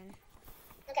ladders in.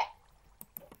 Okay.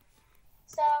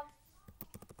 So.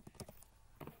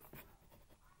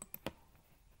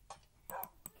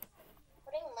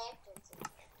 Putting lanterns in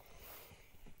here.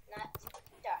 Not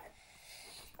too dark.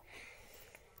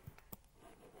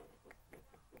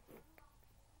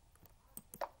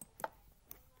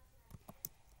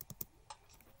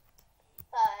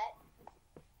 But.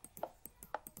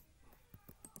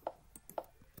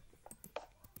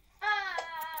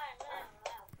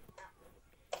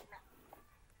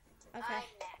 Okay. I'm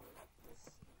next.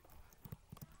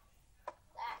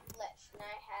 That glitched, and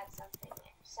I had something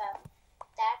there. So,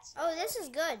 that's. Oh, this is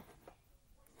good.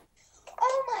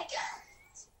 Oh my god!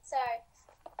 Sorry.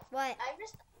 What? I'm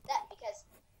just upset because.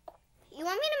 You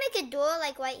want me to make a door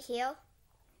like right here?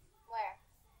 Where?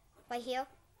 Right here?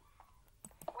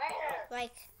 Where?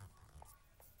 Like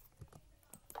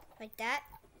that?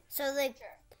 So like,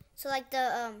 Sure. so like the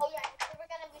Oh yeah, so we're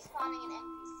gonna be spawning an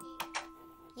NPC.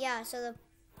 yeah, so the,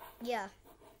 yeah.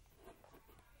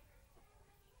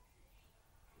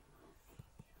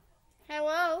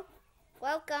 Hello,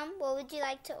 welcome. What would you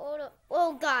like to order?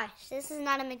 Oh gosh, this is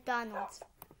not a McDonald's.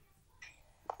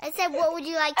 I said, what would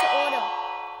you like to order?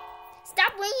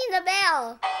 Stop ringing the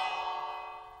bell.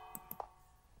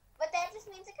 But that just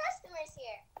means the customer's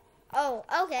here. Oh,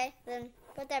 okay, then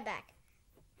put that back.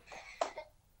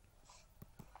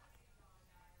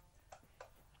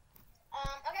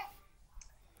 Okay.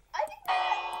 I think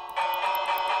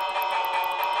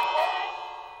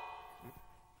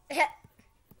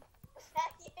was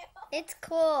that you? It's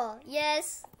cool.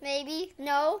 Yes, maybe,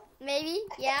 no, maybe,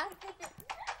 yeah.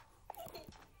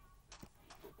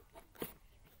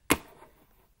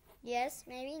 Yes,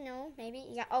 maybe, no, maybe.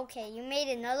 Yeah, okay, you made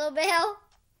another bell.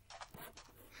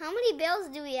 How many bells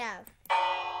do we have?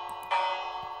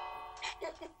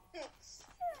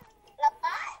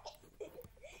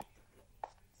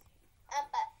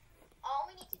 But all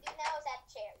we need to do now is add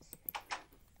chairs.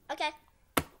 Okay.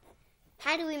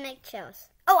 How do we make chairs?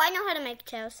 Oh, I know how to make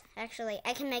chairs, actually.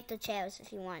 I can make the chairs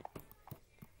if you want.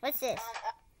 What's this?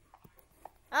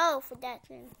 Oh, for that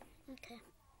thing. Okay.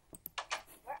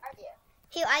 Where are you?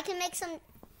 Here, I can make some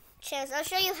chairs. I'll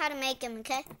show you how to make them,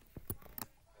 okay?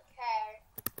 Okay.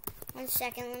 1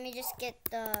 second, let me just get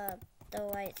the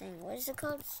right thing. What is it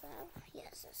called?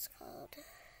 Yes, it's called,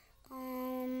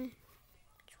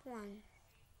 which one?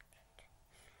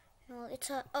 No, it's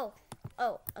a, oh,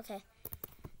 okay.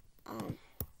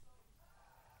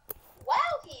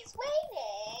 Wow, he's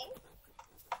waiting.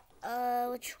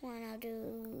 Which one? I'll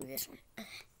do this one.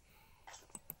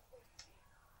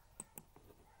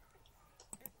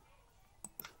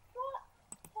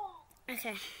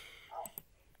 Okay.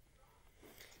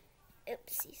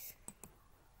 Oopsies.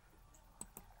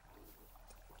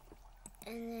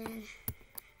 And then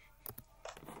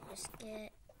just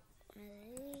get one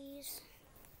of these.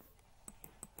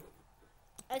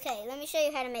 Okay, let me show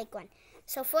you how to make one.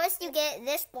 So first you get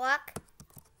this block.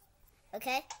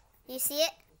 Okay? You see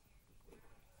it?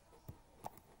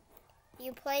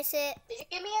 You place it. Did you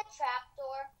give me a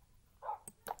trapdoor?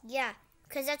 Yeah,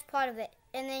 because that's part of it.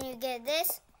 And then you get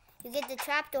this. You get the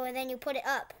trapdoor and then you put it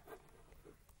up.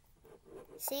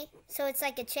 See? So it's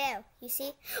like a chair. You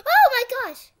see? Oh my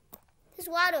gosh! There's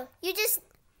water. You just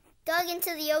dug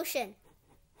into the ocean.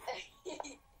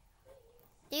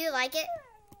 Do you like it?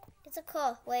 It's a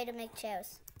cool way to make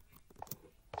chairs.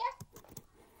 Yeah.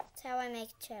 That's how I make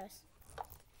chairs.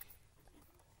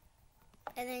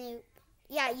 And then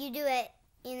you do it,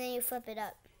 and then you flip it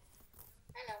up.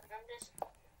 I know, I'm just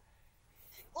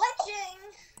glitching.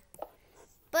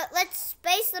 But let's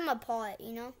space them apart,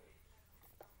 you know?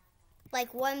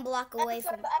 Like 1 block away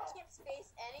from. I can't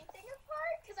space anything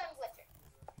apart because I'm glitching.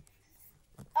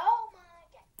 Oh my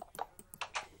god.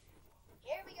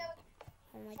 Here we go.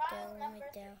 Oh my Trial god, oh my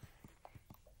god.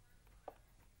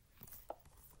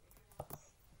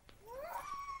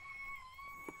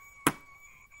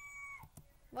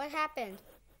 What happened?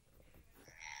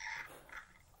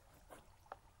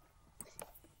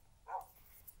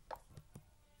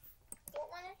 Don't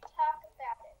want to talk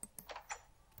about it.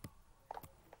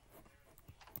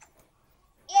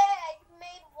 Yeah, I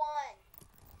made one.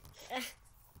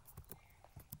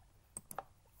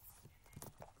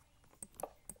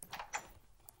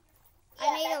 I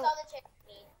Yeah, made that's a- all the chickens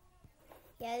need.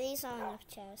 Yeah, these are enough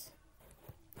chairs.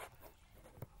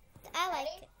 I like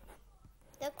Ready? it.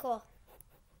 They're cool.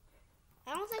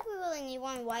 I don't think we really need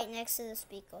one right next to the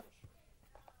speaker.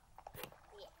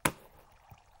 Yeah.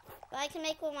 But I can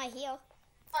make one right here.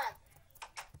 Come on.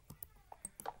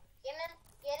 Get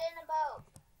in a boat.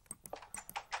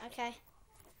 Okay.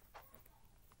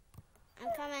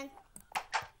 I'm coming.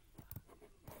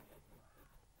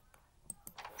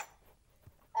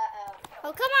 Uh-oh.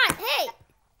 Oh, come on. Hey!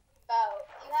 Boat.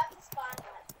 You have to spawn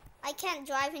one. I can't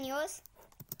drive in yours.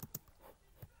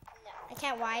 No. I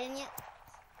can't ride in it. No.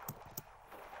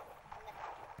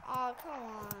 Oh, come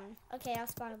on. Okay, I'll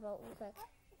spawn a boat real quick.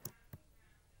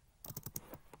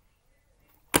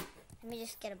 Let me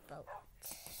just get a boat.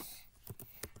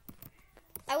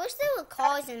 I wish there were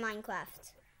cars in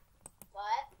Minecraft.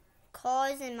 What?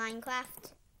 Cars in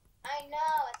Minecraft. I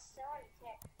know, it's so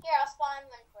unfair. Here, I'll spawn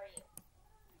one for you.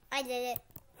 I did it.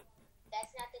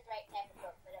 That's not the right type of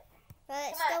boat, but okay. But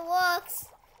it Come still works.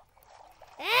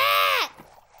 Ah!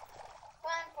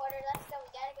 Come on, Porter, let's go. We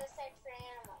gotta go search for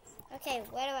animals. Okay,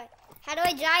 how do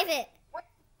I drive it?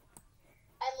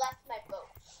 I left my boat.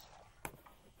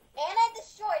 And I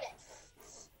destroyed it.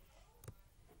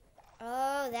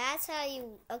 Oh, that's how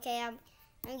you. Okay, I'm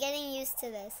getting used to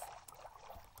this.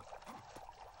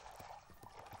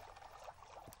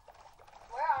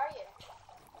 Where are you?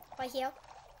 Right here.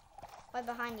 Right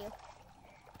behind you.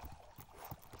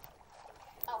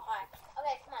 Oh, hi.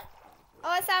 Okay, come on.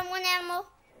 Oh, I found one animal.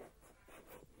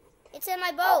 It's in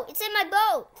my boat. It's in my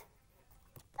boat.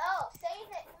 Oh, save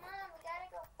it. Come on, we gotta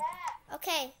go back.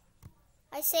 Okay.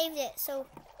 I saved it. So,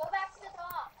 Go back to the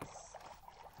docks.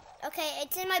 okay,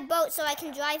 it's in my boat so I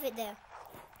can drive it there.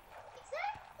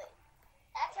 Exactly.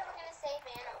 That's how we're gonna save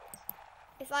animals.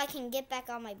 If I can get back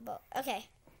on my boat. Okay.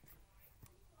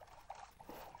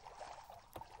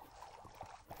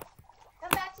 Come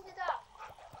back to the dock.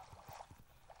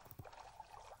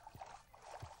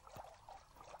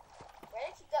 Where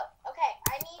did you go? Okay,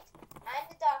 I'm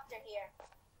the doctor here.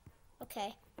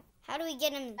 Okay. How do we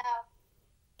get him? Oh.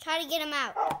 Try to get him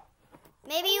out.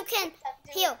 Maybe you can. Do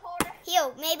Here. it, Porter.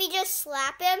 Here. Maybe just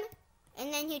slap him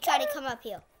and then you try to come up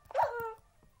here.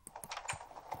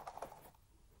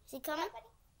 Is he coming? Yeah, buddy.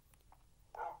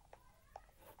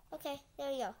 Okay, there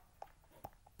we go.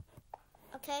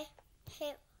 Okay.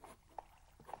 Here.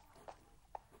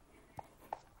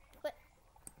 What?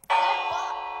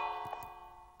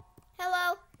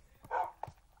 Hello.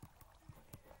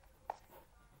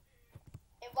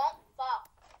 It won't fall.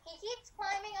 He keeps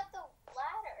climbing up the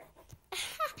ladder.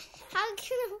 How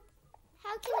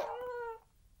can it?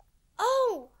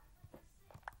 Oh!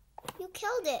 You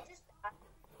killed it.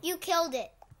 You killed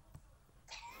it.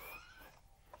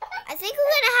 I think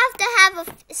we're gonna have to have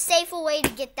a safer way to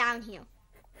get down here.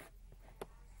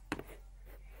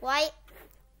 Right?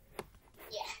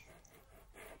 Yeah.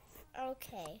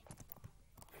 Okay.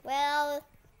 Well,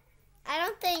 I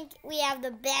don't think we have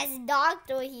the best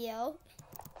doctor here.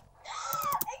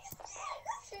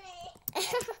 Excuse me.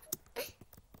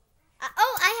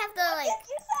 Oh, I have the What did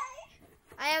you say?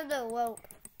 I have the rope.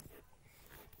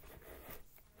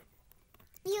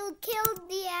 You killed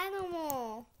the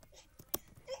animal.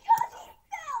 Because he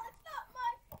fell. It's not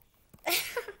my fault.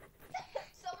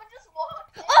 Someone just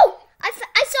walked in. Oh, I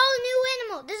saw a new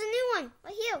animal. There's a new one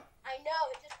right here. I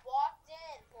know. It just walked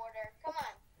in, Porter. Come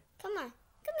on. Come on,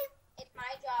 come here. It's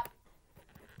my job.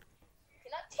 You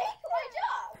cannot take my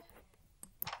job.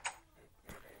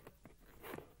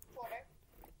 Porter.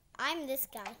 I'm this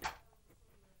guy.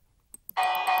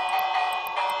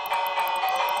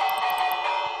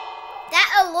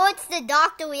 it's the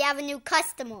doctor, we have a new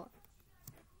customer.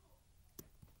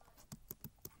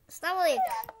 It's not really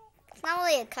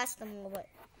a customer, but...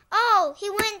 Oh, he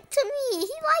went to me.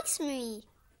 He likes me.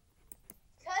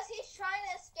 Because he's trying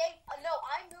to escape. No,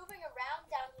 I'm moving around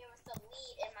down here with the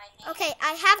lead in my hand. Okay,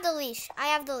 I have the leash.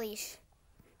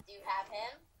 Do you have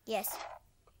him? Yes.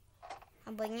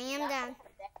 I'm bringing him down.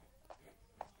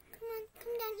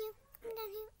 Come down here.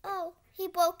 Oh, he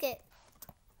broke it.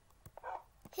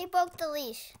 He broke the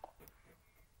leash.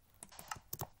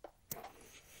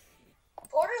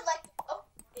 Porter, oh,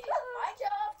 it is my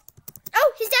job.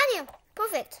 Oh, he's down here.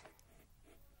 Perfect.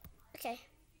 Okay.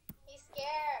 He's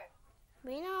scared.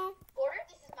 We know. Porter,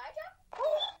 this is my job.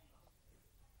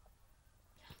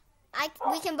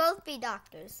 We can both be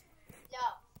doctors. No.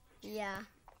 Yeah.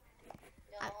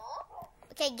 No.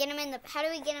 Okay, get him in the... How do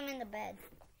we get him in the bed?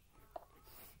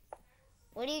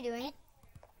 What are you doing?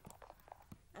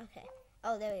 Okay.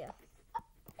 Oh, there we go.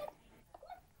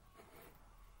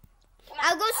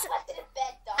 I'll go...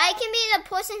 I can be the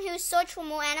person who search for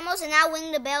more animals, and I'll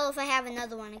ring the bell if I have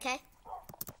another one, okay?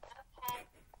 Okay.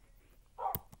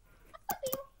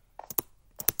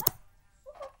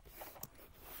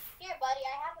 Here, buddy,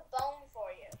 I have a bone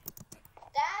for you.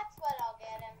 That's what I'll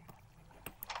get him.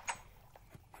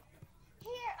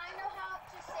 Here, I know how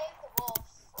to save the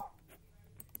wolves.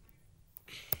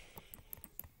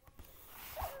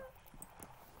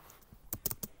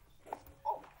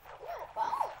 Oh, you have a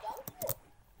bone, don't you?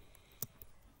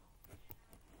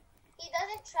 He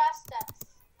doesn't trust us.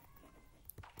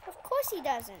 Of course he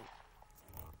doesn't.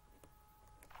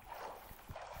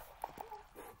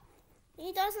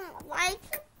 He doesn't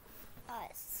like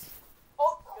us.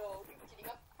 Oh, no, you're getting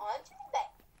up onto the bed.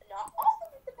 Not off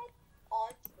of the bed,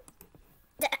 onto the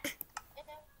bed. Come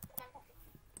on, puppy.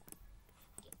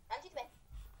 Get onto the bed.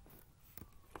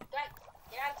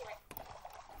 Get onto it.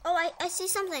 Oh, I see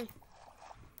something.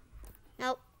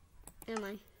 Nope. Never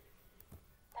mind.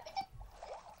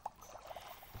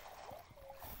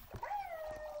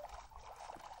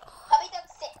 Puppy, don't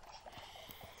sit.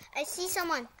 I see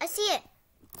someone. I see it.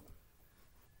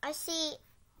 I see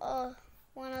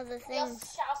one of the You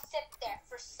things. shall sit there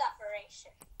for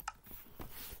sufferation.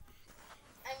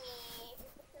 I mean,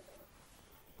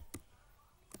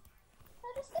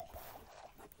 how to sit?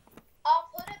 I'll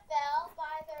put a bell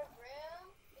by their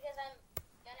room because I'm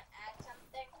gonna add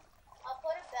something. I'll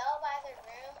put a bell by their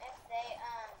room if they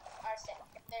are sick.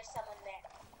 If there's someone there.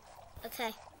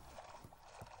 Okay.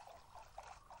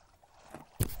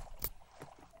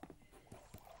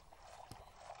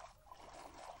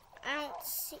 I don't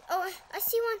see. Oh, I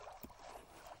see one.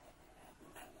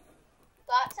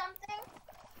 Got something?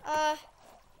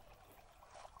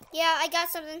 Yeah, I got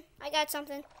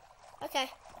something. Okay.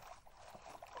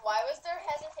 Why was there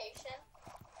hesitation?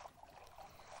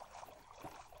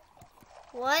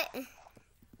 What?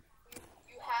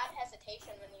 You had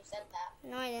hesitation when you said that.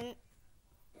 No, I didn't.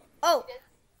 Oh, You did.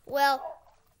 well,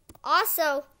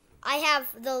 also, I have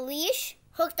the leash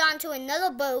hooked onto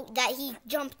another boat that he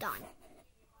jumped on.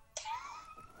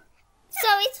 So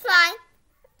it's fine.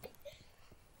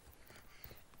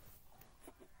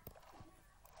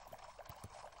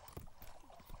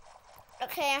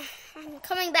 Okay, I'm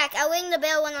coming back. I'll ring the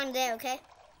bell when I'm there, okay?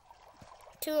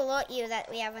 To alert you that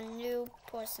we have a new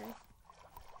person.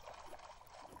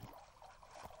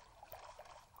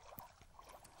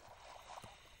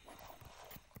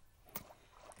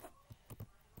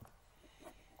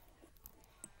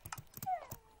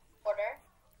 Order.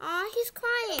 Aw, he's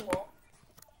crying. No!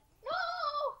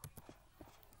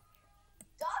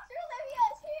 Dr. Olivia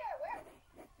is here.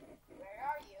 Where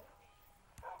are you?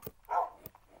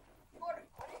 Porter.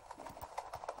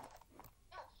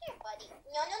 Oh, here, buddy.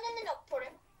 No.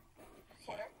 Porter.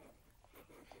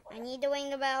 I need to ring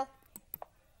the bell.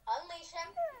 Unleash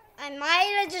him. I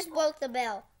might have just broke the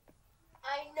bell.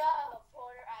 I know,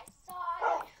 Porter. I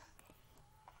saw it.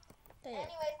 There.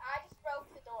 Anyways, I just broke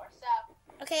the door, so.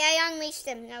 Okay, I unleashed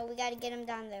him. Now we gotta get him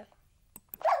down there.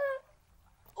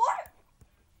 Porter!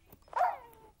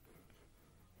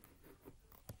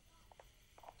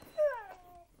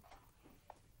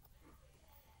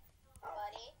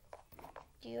 Buddy,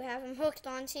 Do you have him hooked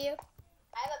onto you?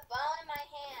 I have a bone in my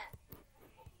hand.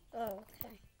 Oh,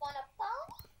 okay. Want a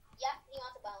bone? Yep, he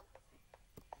wants a bone.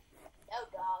 No,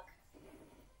 dog.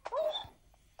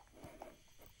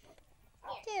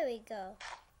 There we go.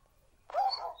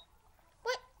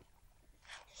 What?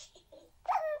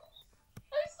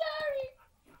 I'm sorry.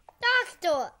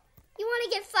 Doctor, you want to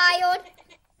get fired?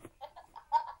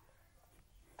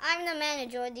 I'm the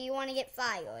manager. Do you want to get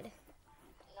fired?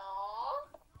 No.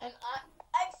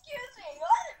 Excuse me,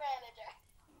 you're the manager.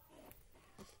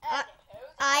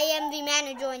 I am the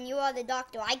manager and you are the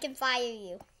doctor. I can fire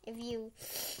you if you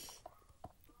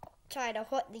try to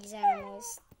hurt these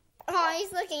animals. Oh,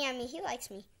 he's looking at me. He likes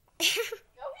me. No, he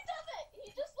doesn't. He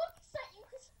just looks at you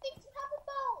because he thinks you have a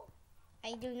bone.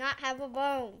 I do not have a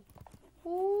bone.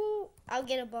 Ooh, I'll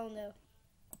get a bone though.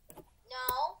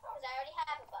 No, because I already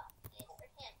have a bone. It's for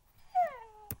him.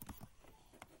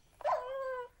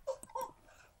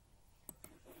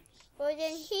 Well,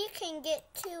 then he can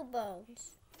get 2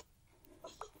 bones.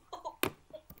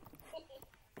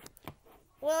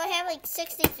 Well, I have like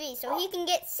 63, so he can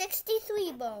get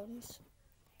 63 bones.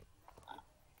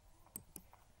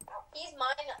 He's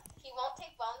mine. He won't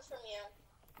take bones from you.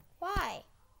 Why?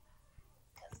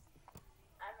 Because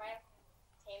I'm right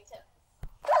team too.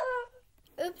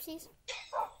 Oopsies.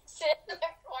 Sit in the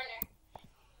corner.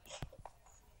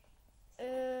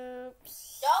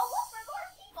 Oops. Don't look for more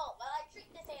people while I treat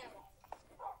this animal.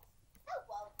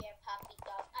 Hello there, puppy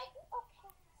dog. Are you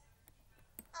okay?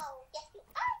 Oh, yes you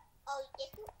are. Oh,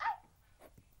 yes you are.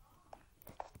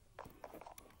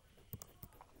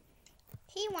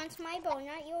 He wants my bone,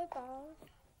 not your bone.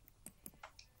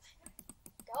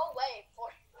 Go away,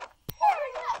 Porter. Porter,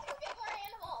 you have to get more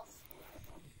animals.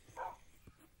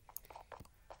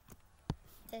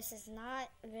 This is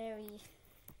not very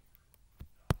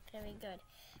good.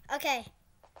 Okay.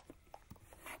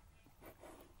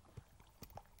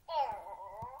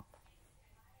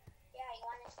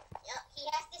 Yeah, he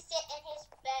has to sit in his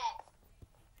bed.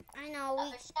 I know.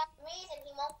 For some reason,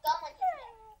 he won't go in his bed.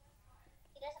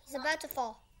 He's about to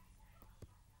fall.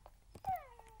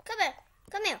 Come here.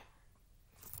 Come here.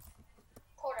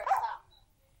 Porter, stop.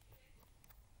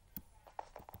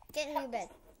 Get in your bed.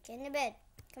 Get in the bed.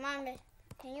 Come on, bed.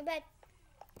 Get in your bed.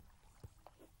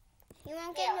 He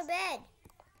won't get in the bed.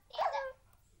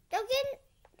 Don't get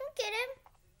him.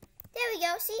 There we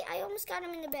go. See, I almost got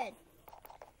him in the bed.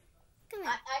 Come here.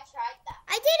 I tried that.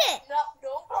 I did it. No,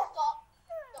 stop.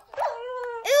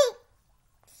 Ooh.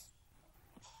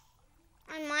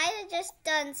 I might have just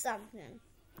done something.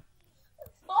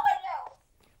 Porter.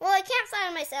 Well, I can't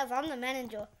fire myself. I'm the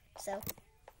manager, so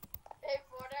Hey,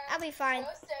 Porter. I'll be fine. Go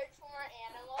search for more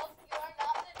animals. You are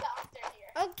not the doctor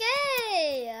here.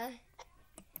 Okay.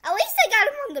 At least I got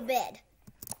him on the bed.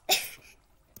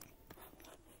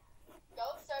 Go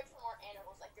search for more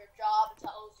animals like your job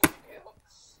tells you to.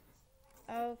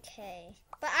 Okay.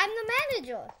 But I'm the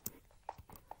manager.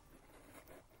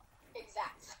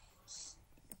 Exactly.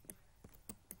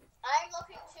 I'm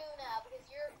looking too now because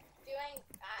you're doing,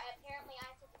 apparently I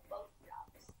have to do both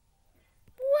jobs.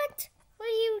 What? What are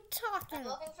you talking I'm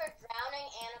about? looking for drowning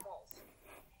animals.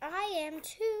 I am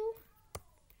too.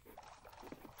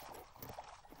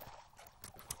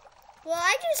 Well,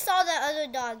 I just saw that other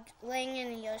dog laying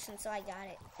in the ocean, so I got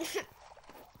it.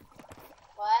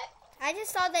 What? I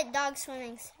just saw that dog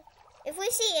swimming. If we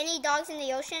see any dogs in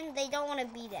the ocean, they don't want to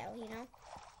be there, you know?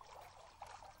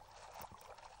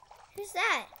 Who's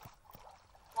that?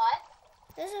 What?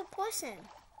 There's a person.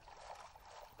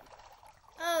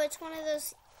 Oh, it's one of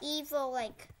those evil,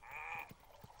 like,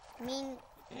 mean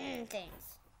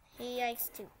things. He likes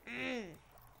to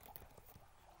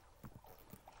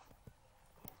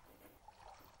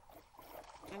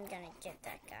I'm gonna get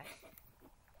that guy.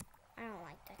 I don't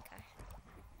like that guy.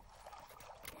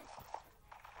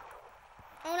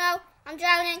 Oh no, I'm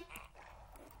drowning.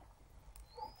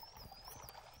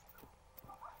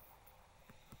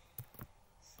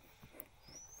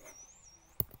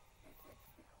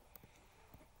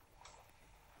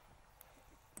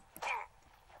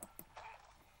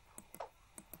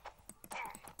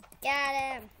 Got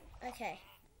him. Okay.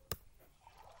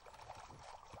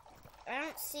 I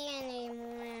don't see any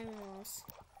more animals.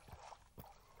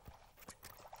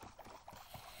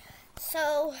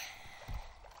 So,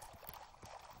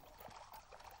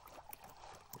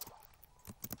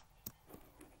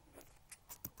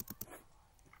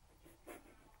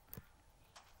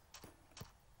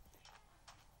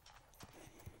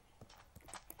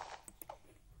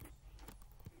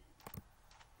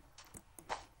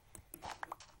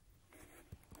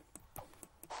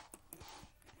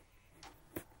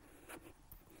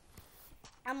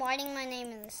 I'm writing my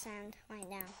name in the sand right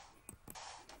now.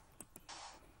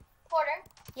 Porter?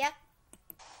 Yep.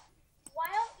 Why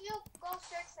don't you go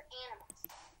search for animals?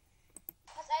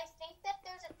 Because I think that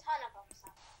there's a ton of them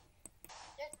somewhere.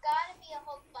 There's got to be a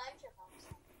whole bunch of them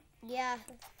somewhere. Yeah,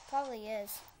 probably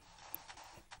is.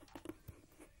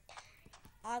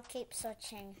 I'll keep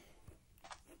searching.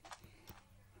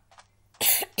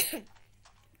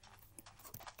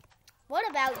 What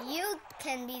about you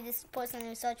can be this person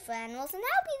who search for animals and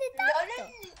I'll be the doctor?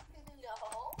 No.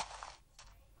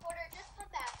 Porter, just come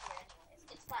back here anyways.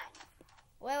 It's fine.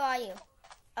 Where are you?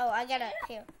 Oh, I got it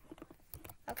here.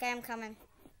 Okay, I'm coming.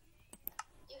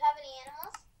 Do you have any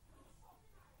animals?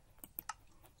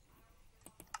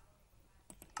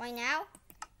 Right now?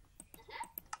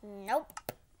 Nope.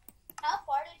 How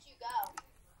far did you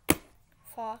go?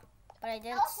 Far, but I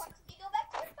didn't. How far did you go back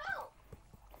to your boat?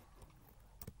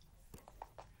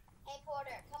 Hey,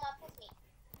 Porter, come up with me.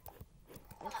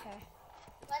 Okay.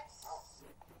 Let's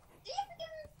see if we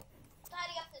can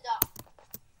tidy up the dock.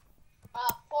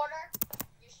 Porter,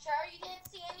 you sure you didn't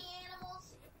see any animals?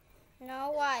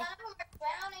 No, why? Some of them are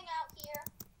drowning out here.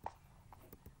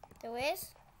 There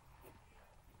is?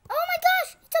 Oh my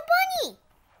gosh, it's a bunny!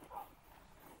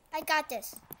 I got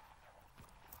this.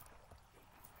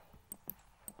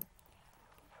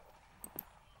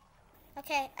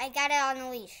 Okay, I got it on the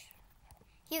leash.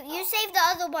 You saved the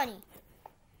other bunny.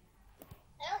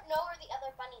 I don't know where the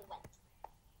other bunny went.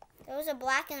 There was a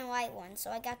black and a white one,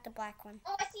 so I got the black one.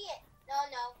 Oh, I see it. No, I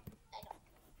don't.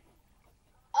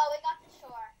 Oh, it got to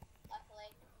shore, luckily.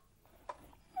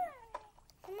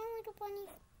 Come on, little bunny.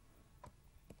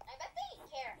 I bet they eat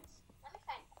carrots. Let me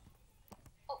find them.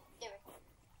 Oh, there we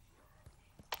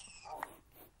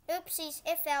go. Oopsies,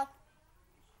 it fell.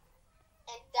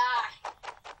 And die.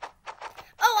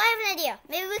 Oh, I have an idea.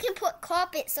 Maybe we can put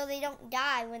carpet so they don't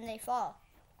die when they fall.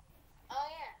 Oh,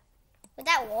 yeah. Would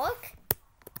that work?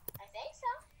 I think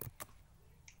so.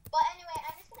 But anyway,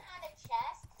 I'm just going to add a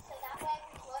chest so that way I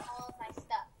can put all of my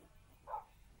stuff.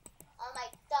 All my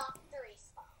doctory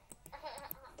stuff.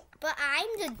 But I'm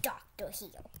the doctor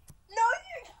here. No,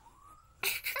 you're not.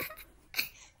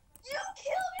 You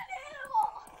killed an animal.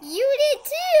 You did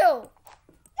too.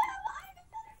 No, I'm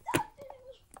another doctor.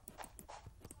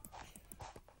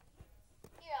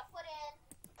 Here, I'll put in,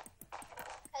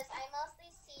 because I mostly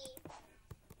see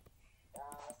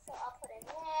those, so I'll put in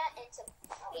that and some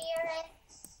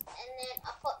carrots, and then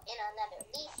I'll put in another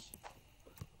leash,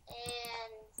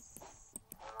 and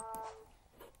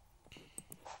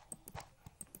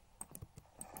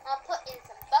I'll put in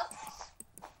some boats,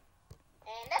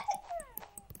 and that's it.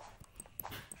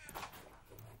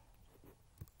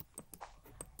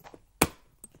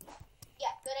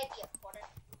 Yeah, good idea, Porter.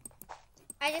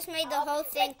 I just made the I'll whole be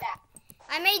thing. right back.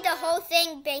 I made the whole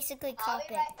thing basically I'll be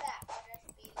carpet. right back. I'll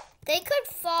just be... They could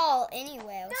fall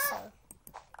anywhere, No. so.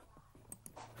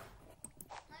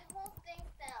 My whole thing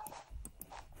fell.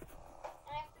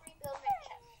 I have to rebuild my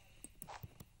chest.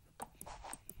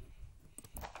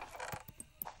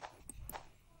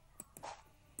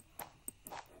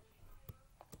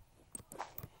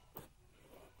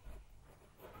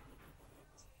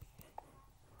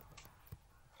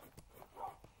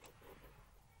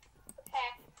 Okay,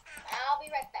 I'll be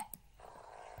right back.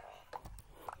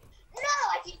 No,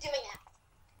 I keep doing that.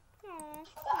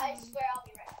 But I swear I'll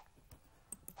be right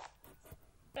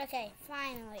back. Okay,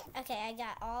 finally. Okay, I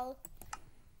got all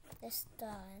this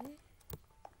done.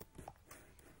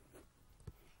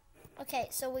 Okay,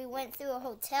 so we went through a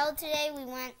hotel today. We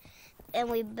went and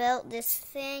we built this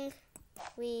thing.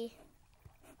 We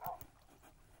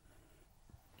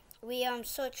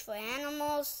searched for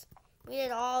animals. We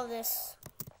did all this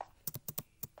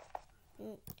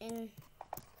in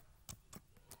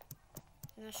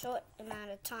a short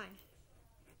amount of time.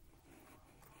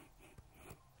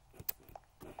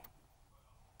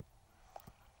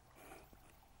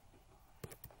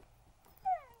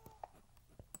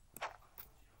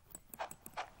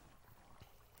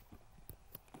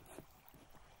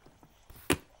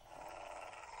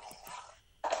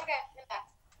 Okay, I'm back.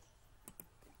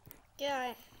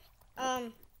 Yeah.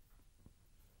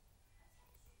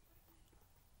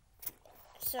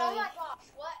 So Oh my gosh,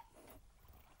 what?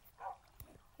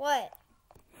 what?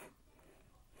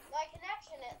 My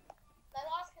connection is... I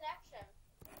lost connection.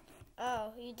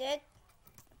 Oh, you did?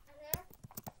 Mm-hmm.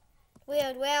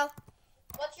 Weird. Well,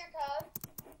 What's your code?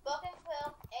 Book and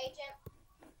Quill, Agent,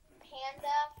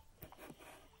 Panda.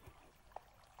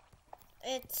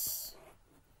 it's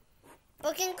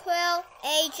Book and Quill,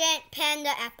 Agent,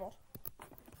 Panda, Apple.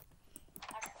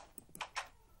 Okay.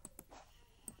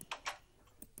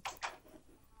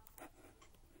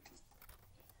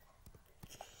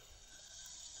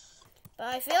 But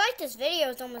I feel like this video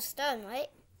is almost done, right?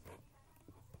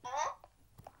 Uh-huh.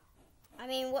 I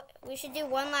mean, we should do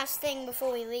one last thing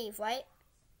before we leave, right?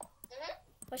 Mm-hmm.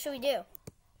 What should we do? Yeah,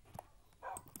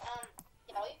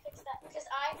 will you fix that? Because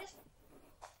I just...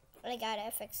 I got it. I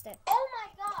fixed it. Oh my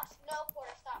gosh. No,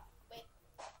 Porter, stop. Wait.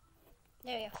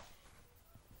 There you go.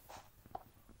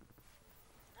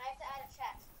 I have to add a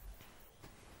chest.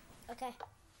 Okay.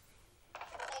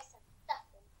 Place some stuff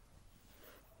in.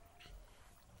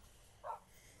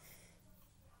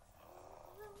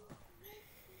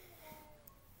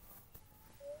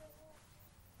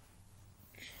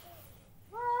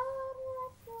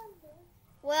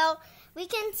 We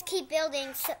can keep building,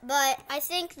 but I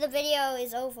think the video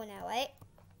is over now, right?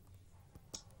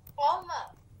 Almost.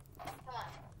 Come on.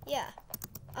 Yeah,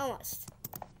 almost.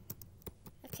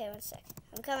 Okay, 1 sec.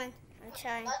 I'm coming. I'm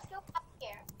trying. Let's go up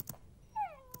here.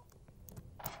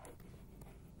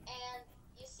 And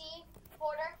you see,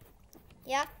 Porter?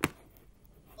 Yeah?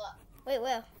 Look. Wait,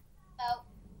 where? Oh.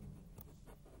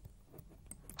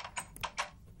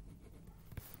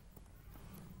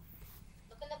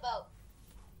 Look in the boat.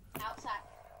 Outside.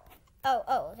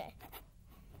 Oh, okay.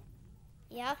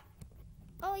 Yeah?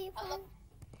 Oh, you Oh, can. look.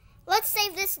 Let's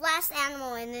save this last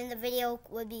animal and then the video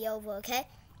would be over, okay?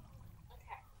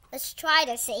 Okay. Let's try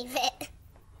to save it.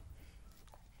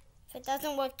 If it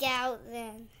doesn't work out,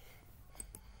 then...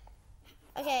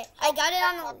 Okay, I got it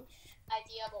on a leash.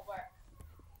 Idea will work.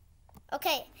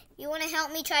 Okay, you want to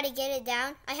help me try to get it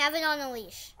down? I have it on a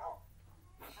leash.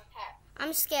 Okay.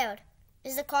 I'm scared.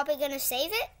 Is the carpet going to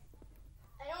save it?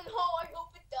 I don't know. I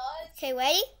hope it does. Okay,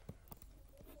 ready?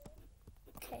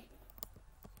 Okay.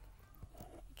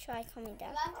 Try coming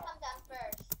down. You have to come down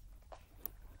first.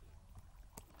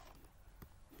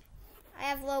 I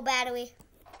have low battery.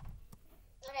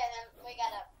 Okay, then we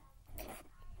gotta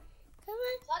Come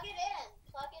on. plug it in.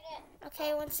 Plug it in.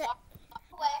 Okay, 1 sec. Walk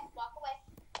away. Walk away.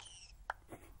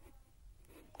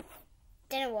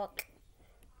 Didn't work.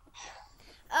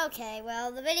 Okay,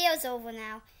 well, the video's over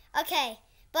now. Okay,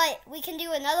 but we can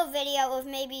do another video of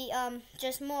maybe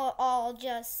just more all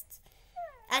just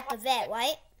at the vet,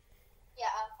 right? Yeah,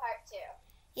 part 2.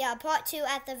 Yeah, part 2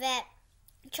 at the vet.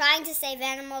 Trying to save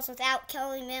animals without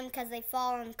killing them because they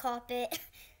fall on the carpet.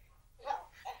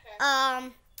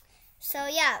 So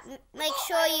yeah, make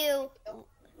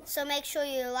sure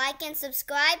you like and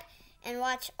subscribe and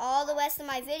watch all the rest of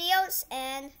my videos.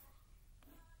 And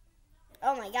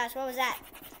oh my gosh, what was that?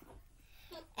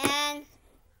 And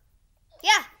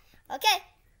yeah, okay.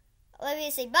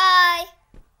 Olivia, say bye.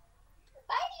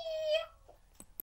 Bye.